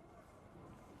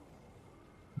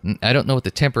 I don't know what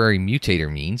the temporary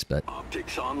mutator means, but...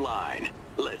 Optics online.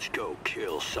 Let's go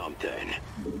kill something.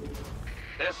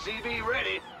 SCV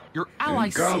ready. Your ally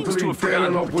seems to Encountering have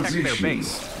forgotten Terran to protect their opposition.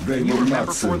 base. They You will remember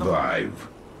not for them? survive.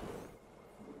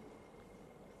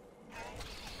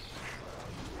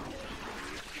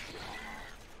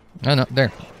 Oh no,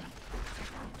 there.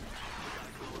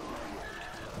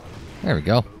 There we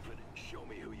go.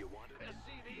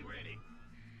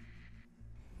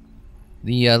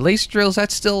 The laser drills,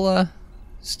 that's still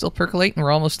percolating.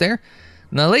 We're almost there.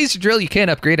 Now, laser drill, you can't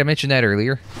upgrade. I mentioned that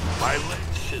earlier. My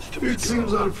lens system It is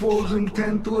seems our foes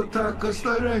intend to attack us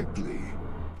directly.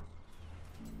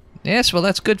 Yes, well,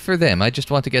 that's good for them. I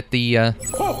just want to get the... You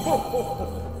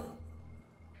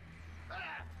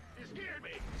scared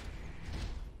me.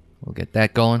 We'll get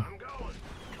that going. I'm going.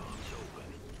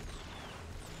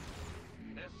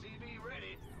 SCV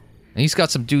ready. And he's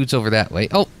got some dudes over that way.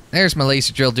 Oh, there's my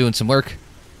laser drill doing some work.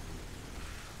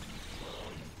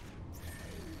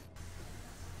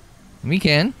 We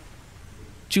can.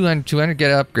 200,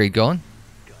 get an upgrade going.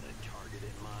 got a target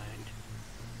in mind.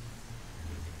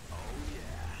 Oh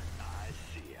yeah, I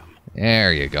see him.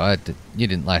 There you go. You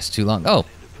didn't last too long. Oh.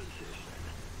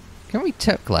 Can we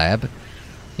tech lab?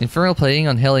 Infernal plating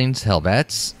on Hellions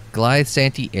Hellbats. Goliath's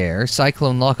anti-air.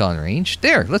 Cyclone lock-on range.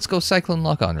 There, let's go Cyclone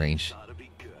lock-on range. Ought to be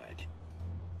good.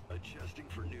 Adjusting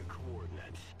for new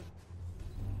coordinates.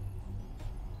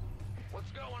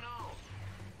 What's going on?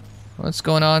 What's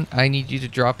going on? I need you to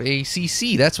drop a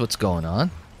CC. That's what's going on.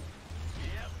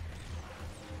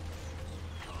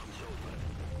 Comms open.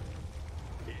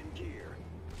 In gear.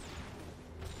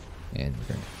 And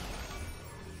we're gonna...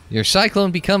 Your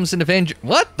Cyclone becomes an Avenger.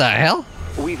 What the hell?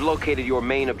 We've located your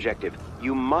main objective.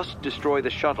 You must destroy the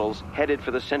shuttles headed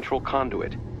for the central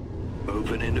conduit.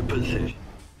 Moving into position.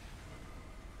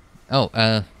 Oh,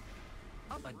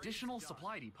 Additional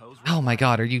supply depots. oh my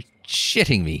god, are you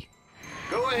shitting me?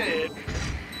 Go ahead.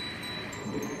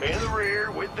 In the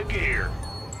rear with the gear.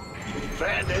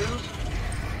 Bad news?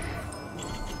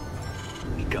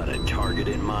 Got a target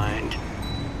in mind.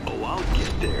 Oh, I'll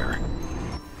get there.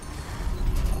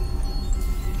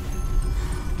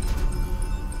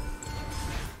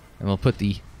 And we'll put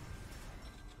these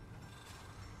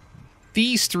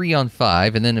 3 on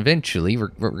 5, and then eventually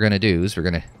what we're gonna do is we're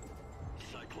gonna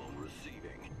Cyclone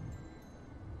receiving.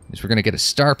 is we're going to get a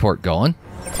starport going.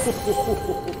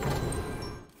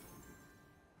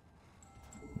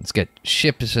 Let's get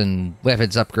ships and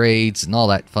weapons upgrades and all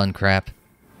that fun crap.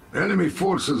 Enemy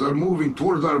forces are moving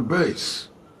toward our base.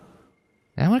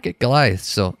 I want to get Goliath,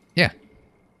 so yeah.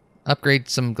 Upgrade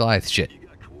some Goliath shit. You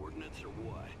got coordinates or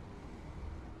what?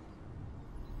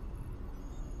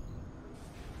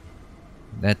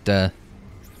 That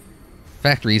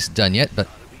factory isn't done yet, but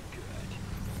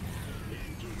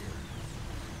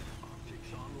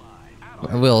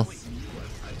I will.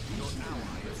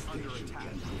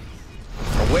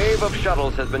 A wave of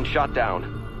shuttles has been shot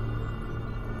down.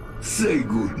 Say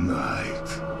good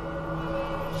night.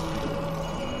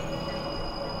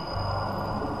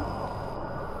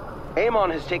 Amon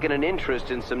has taken an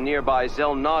interest in some nearby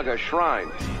Zelnaga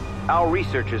shrines. Our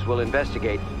researchers will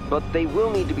investigate, but they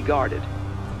will need to be guarded.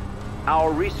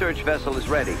 Our research vessel is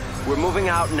ready. We're moving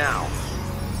out now.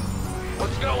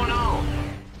 What's going on?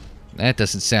 That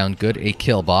doesn't sound good. A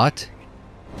killbot.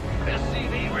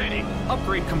 SCV ready.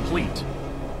 Upgrade complete.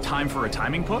 Time for a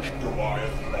timing push?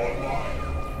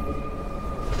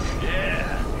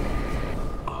 Yeah.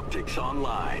 Optics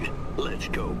online. Let's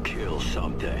go kill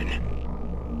something.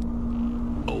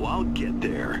 Oh, I'll get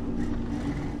there.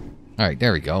 Alright,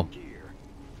 there we go.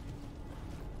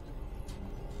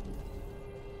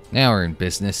 Now we're in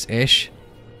business-ish.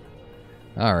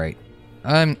 Alright.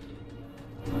 Out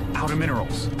of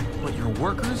minerals, but your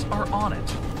workers are on it.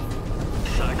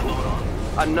 Cyclone on.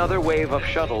 Another wave of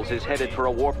shuttles is headed for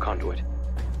a warp conduit.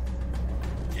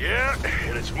 Yeah,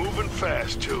 and it's moving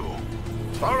fast, too.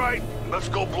 All right, let's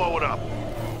go blow it up.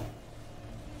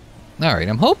 Alright,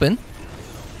 I'm hoping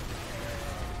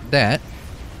that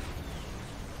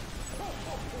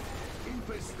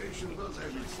Infestation does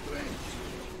have its strength.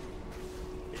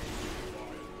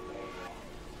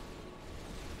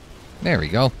 there we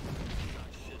go.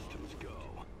 Systems go.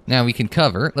 Now we can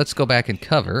cover. Let's go back and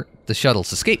cover the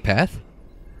shuttle's escape path.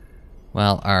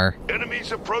 While our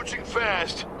Enemies approaching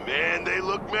fast. Man, they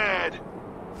look mad.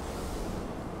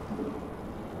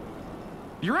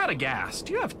 You're out of gas.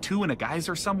 Do you have 2 in a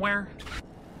geyser somewhere?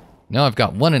 no, I've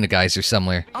got one in a geyser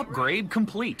somewhere. Upgrade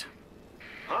complete.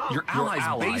 Your ally's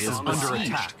base is under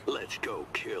attack. Let's go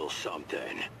kill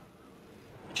something.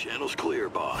 Channel's clear,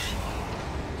 boss.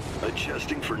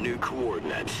 Adjusting for new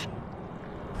coordinates.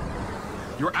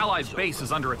 Your ally's base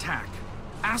is under attack.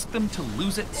 Ask them to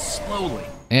lose it slowly.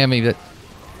 And maybe that.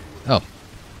 Oh.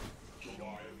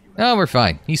 Oh, we're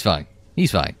fine. He's fine.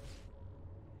 He's fine.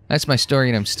 That's my story,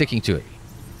 and I'm sticking to it.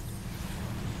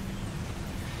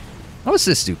 What's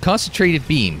this do? Concentrated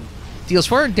beam. Deals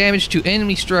 400 damage to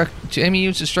enemy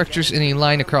units and structures in a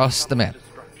line across the map.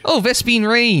 Oh, Vespine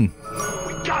Rain!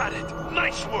 We got it.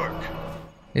 Nice work.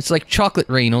 It's like chocolate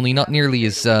rain, only not nearly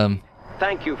as,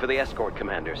 Thank you for the escort,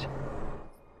 commanders.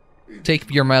 take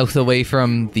your mouth away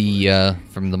from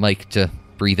the mic to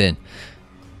breathe in.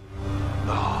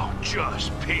 Oh,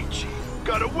 just peachy.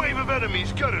 Got a wave of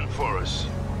enemies gunning for us.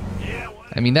 Yeah, well,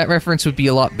 I mean, that reference would be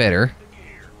a lot better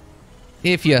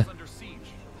if you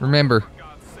remember.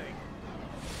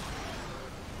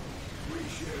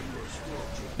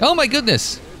 Oh my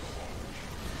goodness!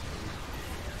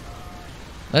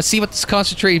 Let's see what this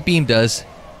concentrated beam does.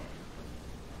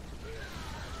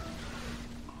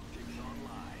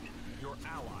 Your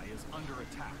ally is under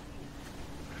attack.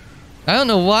 I don't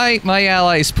know why my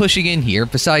ally is pushing in here,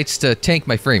 besides to tank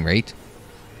my frame rate.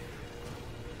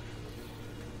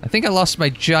 I think I lost my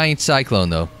giant cyclone,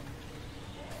 though.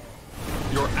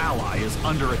 Your ally is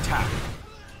under attack.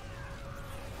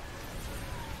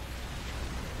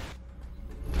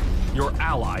 Your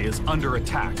ally is under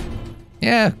attack.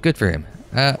 Yeah, good for him.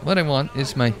 What I want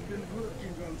is my...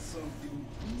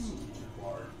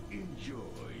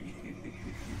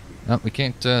 Oh, we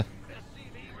can't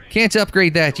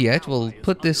upgrade that yet. We'll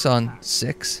put this on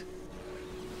 6.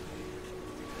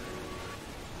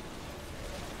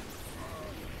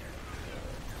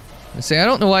 I say, I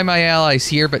don't know why my ally's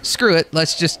here, but screw it.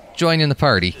 Let's just join in the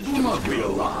party. Do not be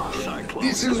alarmed.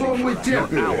 This is what we Your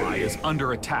do. ally is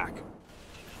under attack.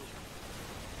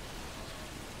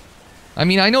 I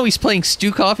mean, I know he's playing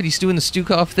Stukov and he's doing the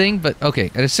Stukov thing, but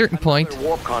okay, at a certain point... Another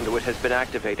warp conduit has been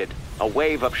activated. A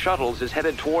wave of shuttles is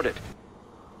headed toward it.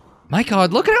 My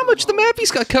god, look at how much the map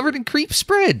he's got covered in creep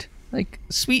spread. Like,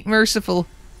 sweet merciful.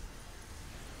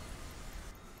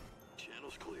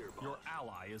 Channel's clear, boss. Your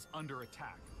ally is under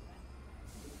attack.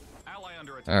 Ally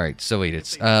under attack. Alright, so wait,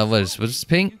 it's, what is the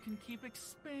ping? You can keep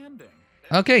expanding.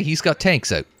 Okay, he's got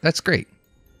tanks out. That's great.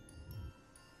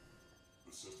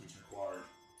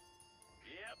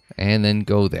 And then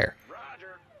go there.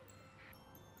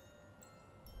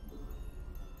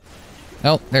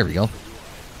 Oh, there we go.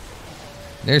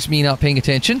 There's me not paying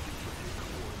attention.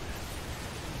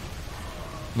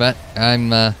 But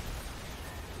I'm,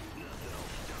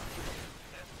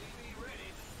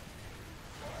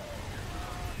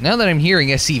 Now that I'm hearing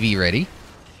SCV ready.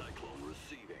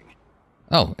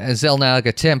 Oh,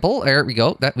 Zelnaga Temple. There we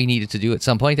go. That we needed to do at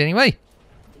some point anyway.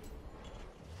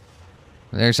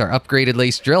 There's our upgraded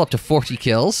lace drill, up to 40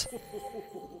 kills.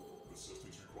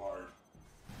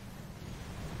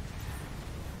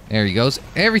 There he goes.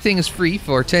 Everything is free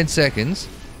for 10 seconds.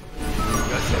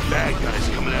 Got some bad guys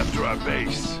coming after our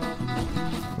base.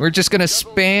 We're just gonna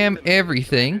spam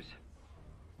everything.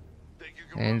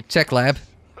 And tech lab.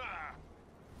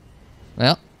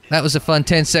 Well, that was a fun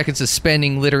 10 seconds of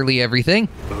spending literally everything.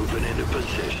 Moving into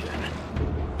position.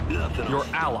 Nothing Your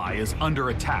else. ally is under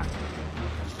attack.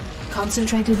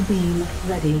 Concentrated beam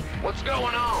ready. What's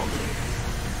going on?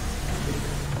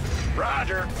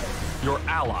 Roger. Your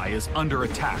ally is under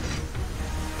attack.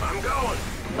 I'm going.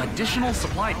 Additional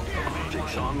supply.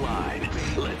 Optics online.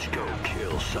 Let's go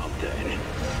kill something.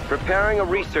 Preparing a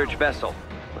research vessel.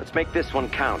 Let's make this one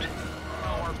count.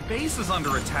 Oh, our base is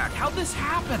under attack. How'd this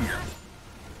happen?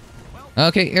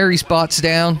 Okay, Ares bot's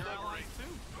down.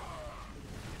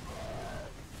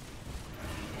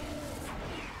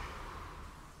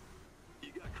 You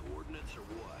got coordinates or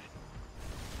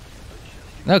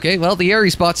what? Okay, well, the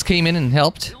Ares bots came in and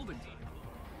helped.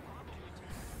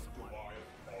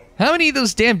 How many of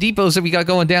those damn depots have we got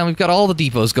going down? We've got all the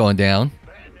depots going down.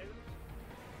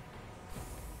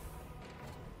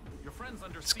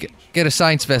 Let's get a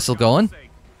science vessel going.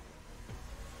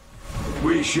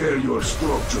 We share your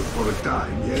structure for a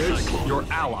time, yes? Your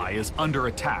ally is under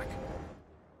attack.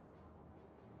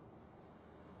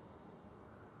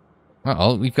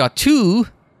 Uh-oh, we've got 2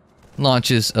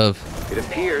 launches of... It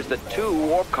appears that 2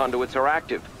 warp conduits are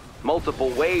active. Multiple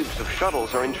waves of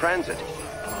shuttles are in transit.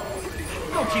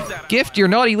 Don't keep that. Gift, your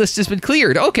naughty list has been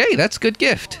cleared. Okay, that's good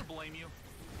gift. Blame you.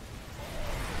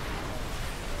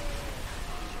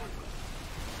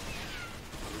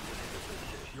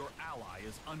 Your ally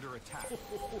is under attack.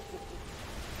 Coordinates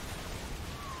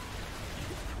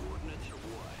or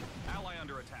what? Ally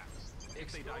under attack.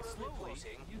 If they die slowly,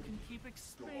 you can keep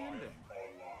expanding.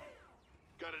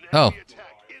 Got an Oh. enemy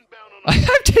attack inbound on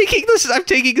I'm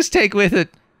taking this tank with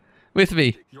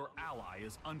me. Your ally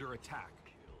is under attack.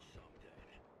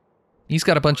 He's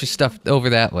got a bunch of stuff over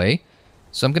that way.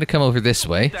 So I'm gonna come over this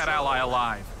way. Keep that ally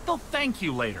alive. They'll thank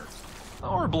you later.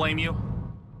 Or blame you.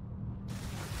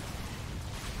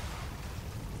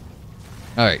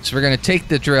 Alright, so we're gonna take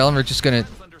the drill and we're just gonna...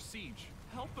 Under siege.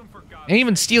 Help them for God's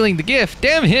Amon stealing the gift.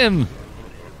 Damn him!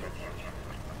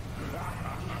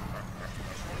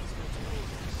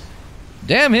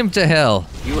 Damn him to hell.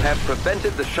 You have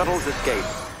prevented the shuttle's escape.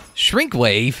 Shrink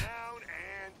wave. down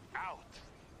and out.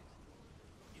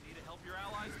 You need to help your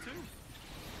allies too.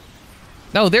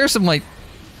 No, there's some, like,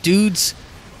 dudes.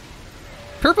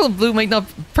 Purple and blue might not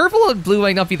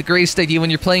be the greatest idea when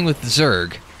you're playing with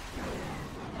Zerg.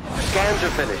 Scans are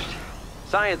finished.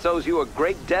 Science owes you a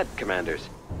great debt, Commanders.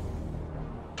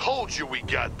 Told you we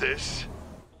got this.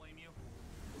 Blame you.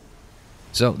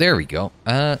 So, there we go.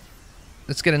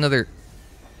 Let's get another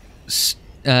science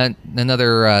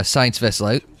vessel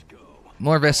out.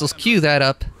 More vessels, queue that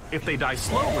up. If they die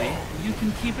slowly, you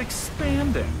can keep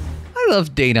expanding. I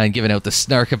love Day9 giving out the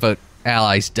snark about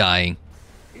allies dying.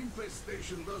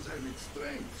 Infestation does have its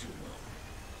strengths, you know.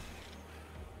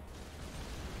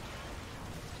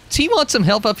 Does he want some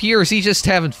help up here, or is he just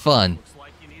having fun? Looks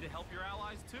like you need to help your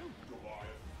allies too.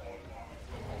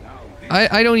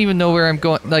 I don't even know where I'm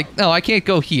going. Like, no, I can't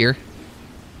go here.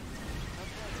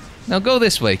 Now go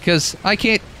this way, because I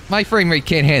can't... My frame rate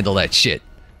can't handle that shit.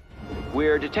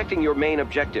 We're detecting your main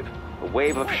objective. A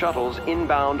wave of shuttles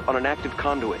inbound on an active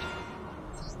conduit.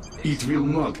 It will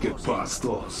not get past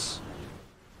us.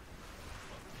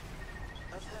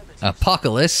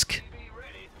 Apocalypse.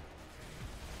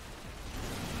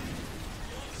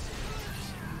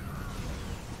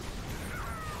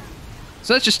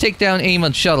 So let's just take down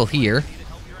Amon shuttle here.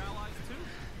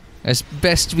 As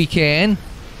best we can.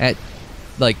 At,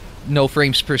 like, no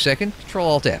frames per second.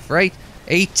 Control-Alt-F, right?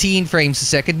 18 frames a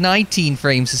second, 19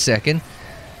 frames a second.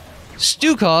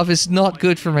 Stukov is not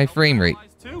good for my frame rate.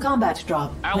 Combat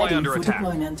drop Ally ready under for attack.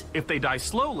 deployment. If they die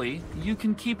slowly, you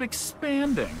can keep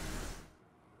expanding.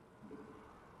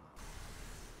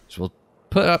 So we'll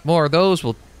put up more of those.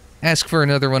 We'll ask for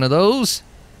another one of those.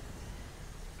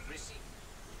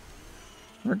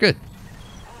 We're good.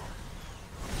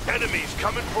 Enemies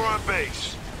coming for our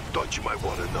base. Thought you might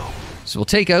want to know. So we'll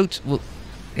take out...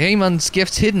 Amon's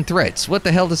gift's hidden threats. What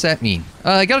the hell does that mean?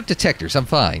 I got detectors. I'm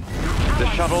fine.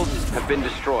 The shuttles have been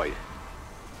destroyed.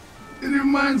 It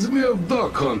reminds me of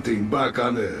duck hunting back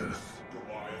on Earth.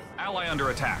 Ally under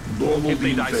attack. Double If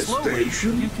they the die slowly,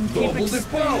 infestation, you can keep double the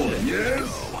power, expanding. yes?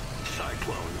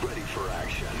 Cyclone ready for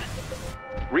action.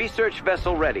 Research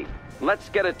vessel ready. Let's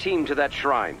get a team to that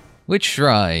shrine. Which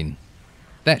shrine?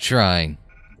 That shrine.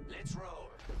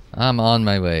 I'm on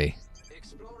my way.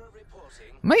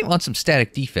 Might want some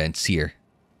static defense here.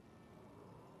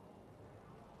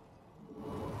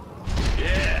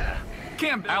 Yeah.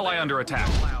 Camp ally under attack.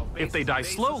 If they die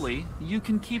slowly, you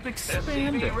can keep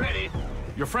expanding.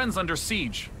 Your friend's under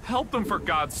siege. Help them for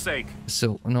God's sake.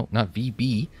 So, no, not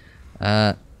VB.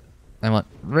 I want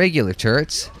regular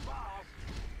turrets.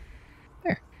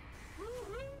 There.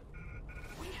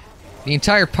 The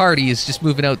entire party is just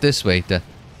moving out this way to...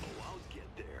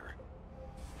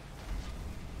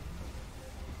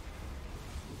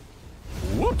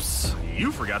 Whoops.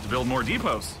 You forgot to build more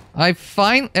depots.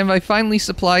 Am I finally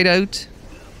supplied out?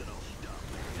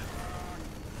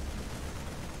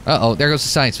 Uh-oh, there goes the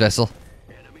science vessel.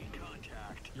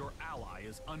 Your ally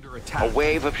is under A attack.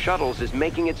 wave of shuttles is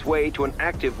making its way to an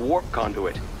active warp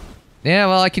conduit. Yeah,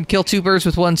 well, I can kill two birds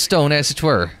with one stone, as it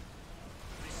were.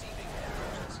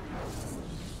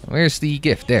 Where's the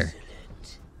gift? There.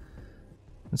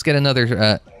 Let's get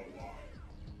another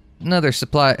another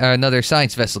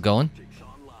science vessel going.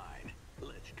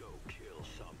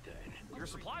 Your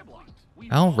supply blocked.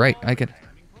 All right, I could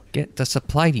get the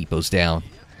supply depots down.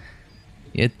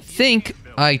 You'd think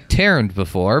I Terraned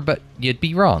before, but you'd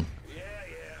be wrong.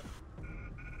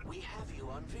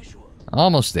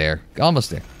 Almost there. Almost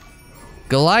there.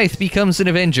 Goliath becomes an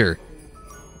Avenger.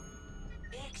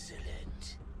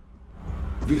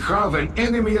 We have an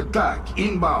enemy attack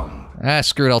inbound. Ah,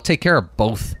 screw it. I'll take care of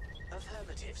both.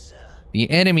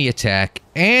 The enemy attack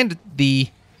and the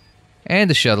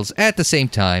shuttles at the same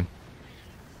time.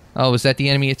 Oh, is that the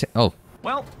enemy attack? Oh.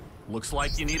 Well, looks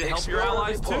like you need to help your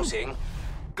allies too.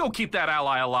 Go keep that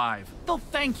ally alive. They'll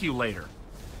thank you later.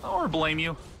 Or blame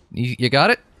you. You got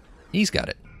it? He's got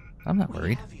it. I'm not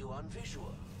worried.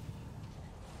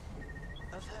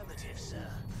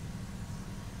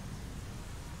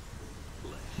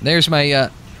 There's my,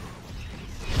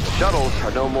 Shuttles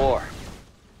are no more.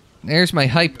 There's my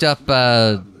hyped up,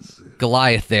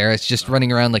 Goliath there. It's just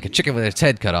running around like a chicken with its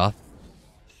head cut off.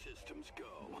 Systems go.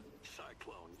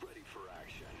 Cyclone ready for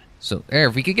action. So, there,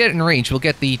 if we could get it in range, we'll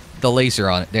get the laser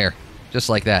on it. There. Just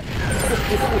like that.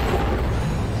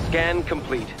 Scan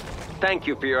complete. Thank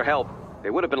you for your help. They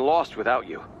would have been lost without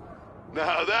you.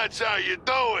 Now that's how you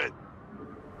do it.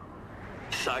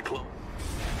 Cyclone.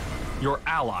 Your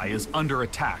ally is under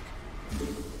attack.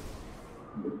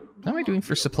 How am I doing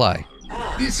for supply?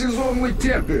 This is only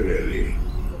temporary.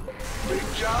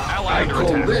 Ally I under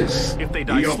call attack. this If they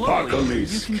die the slowly, you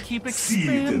apocalypse. can keep See it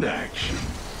in expanding. action.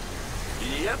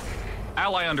 Yep.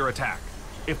 Ally under attack.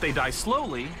 If they die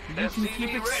slowly, you can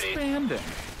keep expanding.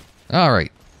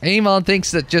 Alright. Amon thinks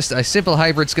that just a simple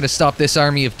hybrid's gonna stop this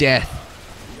army of death.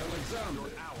 Your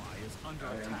ally is under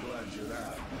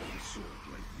attack.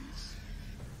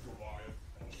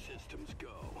 Systems go.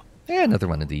 Yeah, another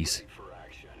one of these. For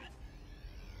action.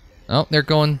 Oh, they're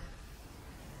going...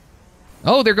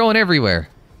 Oh, they're going everywhere.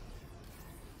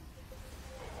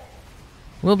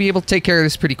 We'll be able to take care of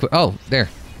this pretty quick. Oh, there.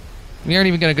 We aren't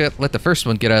even gonna let the first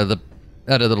one get out of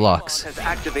the blocks. Has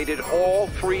activated all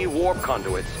 3 warp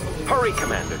conduits. Hurry,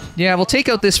 commanders. Yeah, we'll take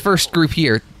out this first group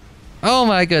here. Oh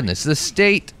my goodness, the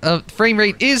state of frame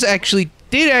rate did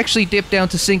actually dip down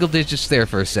to single digits there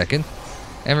for a second.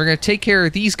 And we're gonna take care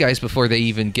of these guys before they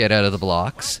even get out of the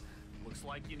blocks. Looks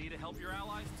like you need to help your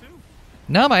allies too.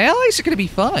 No, my allies are gonna be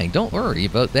fine. Don't worry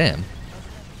about them.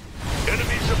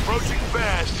 Enemies approaching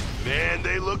fast. Man,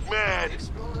 they look mad.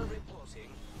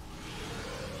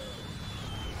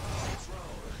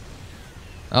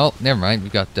 Oh, never mind.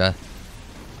 We've got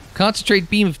concentrate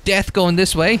beam of death going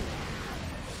this way.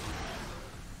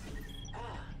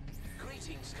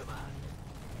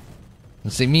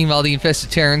 Let's see. Meanwhile, the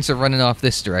infested Terrans are running off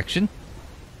this direction.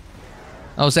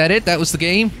 Oh, is that it? That was the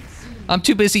game? I'm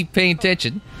too busy paying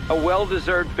attention. A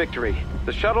well-deserved victory.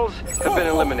 The shuttles have been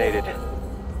eliminated.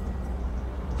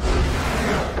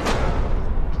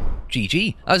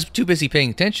 GG. I was too busy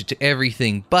paying attention to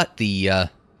everything but the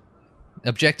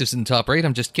objectives in the top right.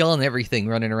 I'm just killing everything,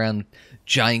 running around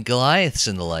giant Goliaths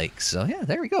and the like. So yeah,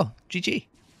 there we go. GG.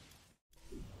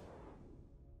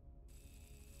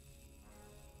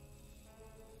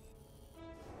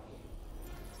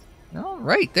 All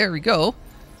right, there we go.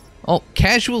 Oh,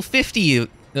 casual 50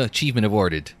 achievement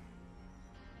awarded.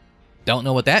 Don't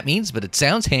know what that means, but it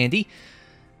sounds handy.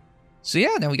 So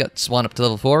yeah, now we got Swann up to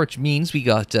level 4, which means we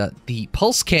got the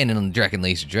pulse cannon on the Dragon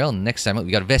Laser Drill, and next time out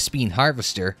we got a Vespene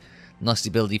Harvester. Unlocks the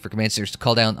ability for Commanders to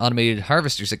call down automated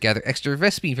harvesters that gather extra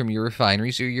Vespene from your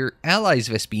refineries or your allies'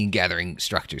 Vespene gathering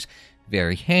structures.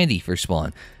 Very handy for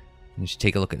Swann. You should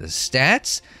take a look at the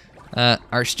stats.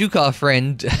 Our Stukov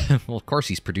friend, well, of course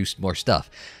he's produced more stuff.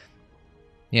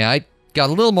 Yeah, I got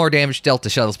a little more damage dealt to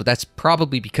shuttles, but that's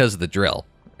probably because of the drill.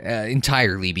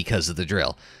 Entirely because of the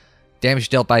drill. Damage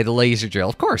dealt by the laser drill.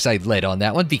 Of course, I led on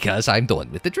that one because I'm the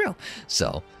one with the drill.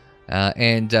 So,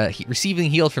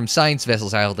 receiving healed from science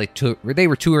vessels, they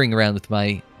were touring around with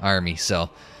my army. So,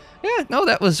 yeah, no,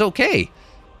 that was okay.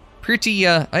 Pretty,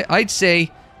 I'd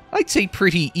say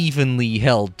pretty evenly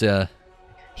held.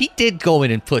 He did go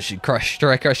in and push and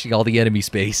try crushing all the enemy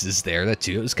spaces there. That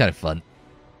too, it was kind of fun.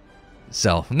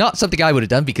 So, not something I would have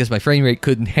done because my frame rate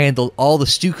couldn't handle all the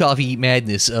Stukov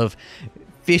madness of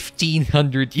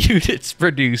 1,500 units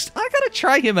produced. I gotta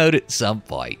try him out at some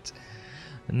point.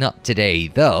 Not today,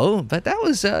 though, but that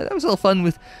was a little fun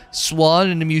with Swann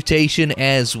and the Mutation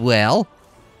as well.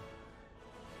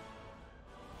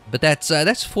 But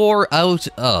that's 4 out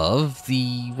of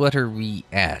the, what are we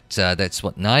at? That's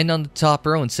what, 9 on the top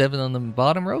row and 7 on the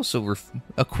bottom row. So we're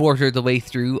a quarter of the way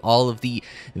through all of the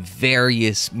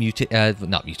various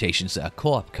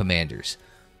co-op commanders.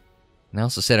 And I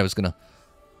also said I was gonna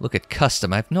look at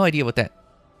custom. I have no idea what that,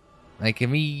 like, give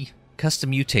me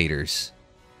custom mutators.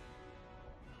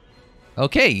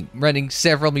 Okay, running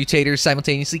several mutators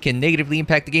simultaneously can negatively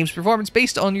impact the game's performance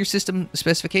based on your system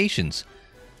specifications.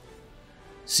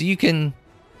 So you can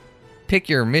pick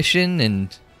your mission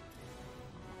and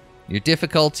your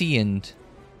difficulty, and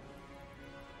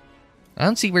I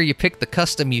don't see where you pick the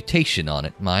custom mutation on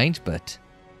it, mind, but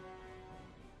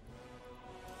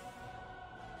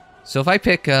so if I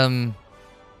pick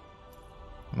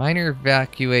minor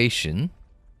evacuation,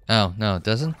 oh no, it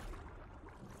doesn't.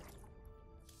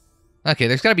 Okay,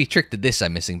 there's got to be a trick to this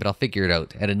I'm missing, but I'll figure it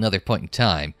out at another point in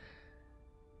time.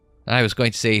 I was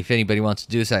going to say, if anybody wants to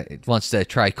do this, wants to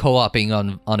try co-oping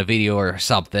on a video or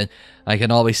something, I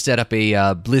can always set up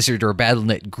a Blizzard or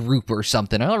Battle.net group or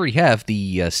something. I already have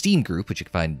the Steam group, which you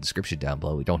can find in the description down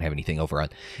below. We don't have anything over on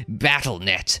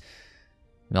Battle.net.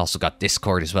 And also got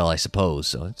Discord as well, I suppose.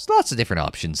 So it's lots of different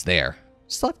options there.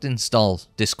 Still have to install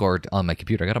Discord on my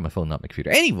computer. I got it on my phone, not my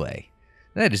computer. Anyway,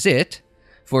 that is it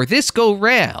for this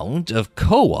go-round of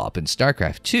co-op in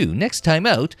StarCraft 2. Next time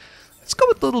out, let's go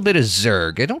with a little bit of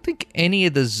Zerg. I don't think any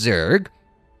of the Zerg,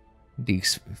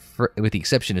 with the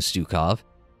exception of Stukov,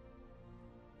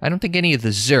 I don't think any of the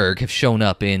Zerg have shown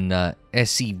up in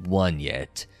SC1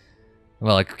 yet.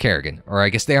 Well, like Kerrigan. Or I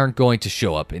guess they aren't going to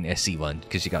show up in SC1,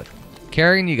 because you got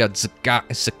Kerrigan, you got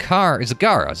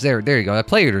Zagara. There you go. I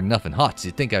played her nothing hots.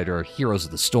 You'd think I'd are Heroes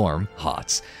of the Storm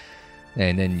hots.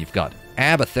 And then you've got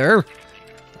Abathur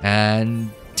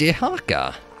and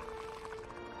Dehaka.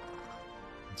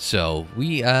 So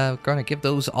we are going to give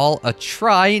those all a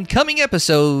try in coming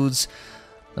episodes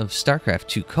of StarCraft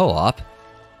 2 Co-op.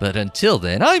 But until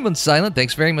then, I'm Unsilent.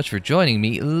 Thanks very much for joining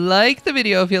me. Like the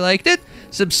video if you liked it.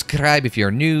 Subscribe if you're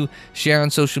new. Share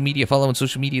on social media. Follow on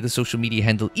social media. The social media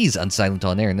handle is Unsilent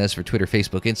on there. And that's for Twitter,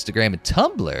 Facebook, Instagram, and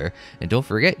Tumblr. And don't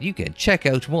forget, you can check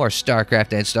out more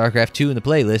StarCraft and StarCraft 2 in the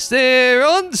playlist there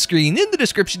on the screen, in the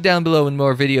description down below, and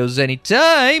more videos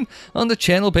anytime on the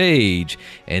channel page.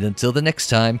 And until the next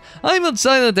time, I'm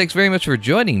Unsilent. Thanks very much for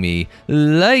joining me.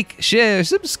 Like, share,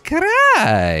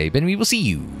 subscribe, and we will see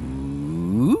you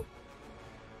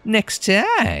next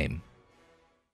time.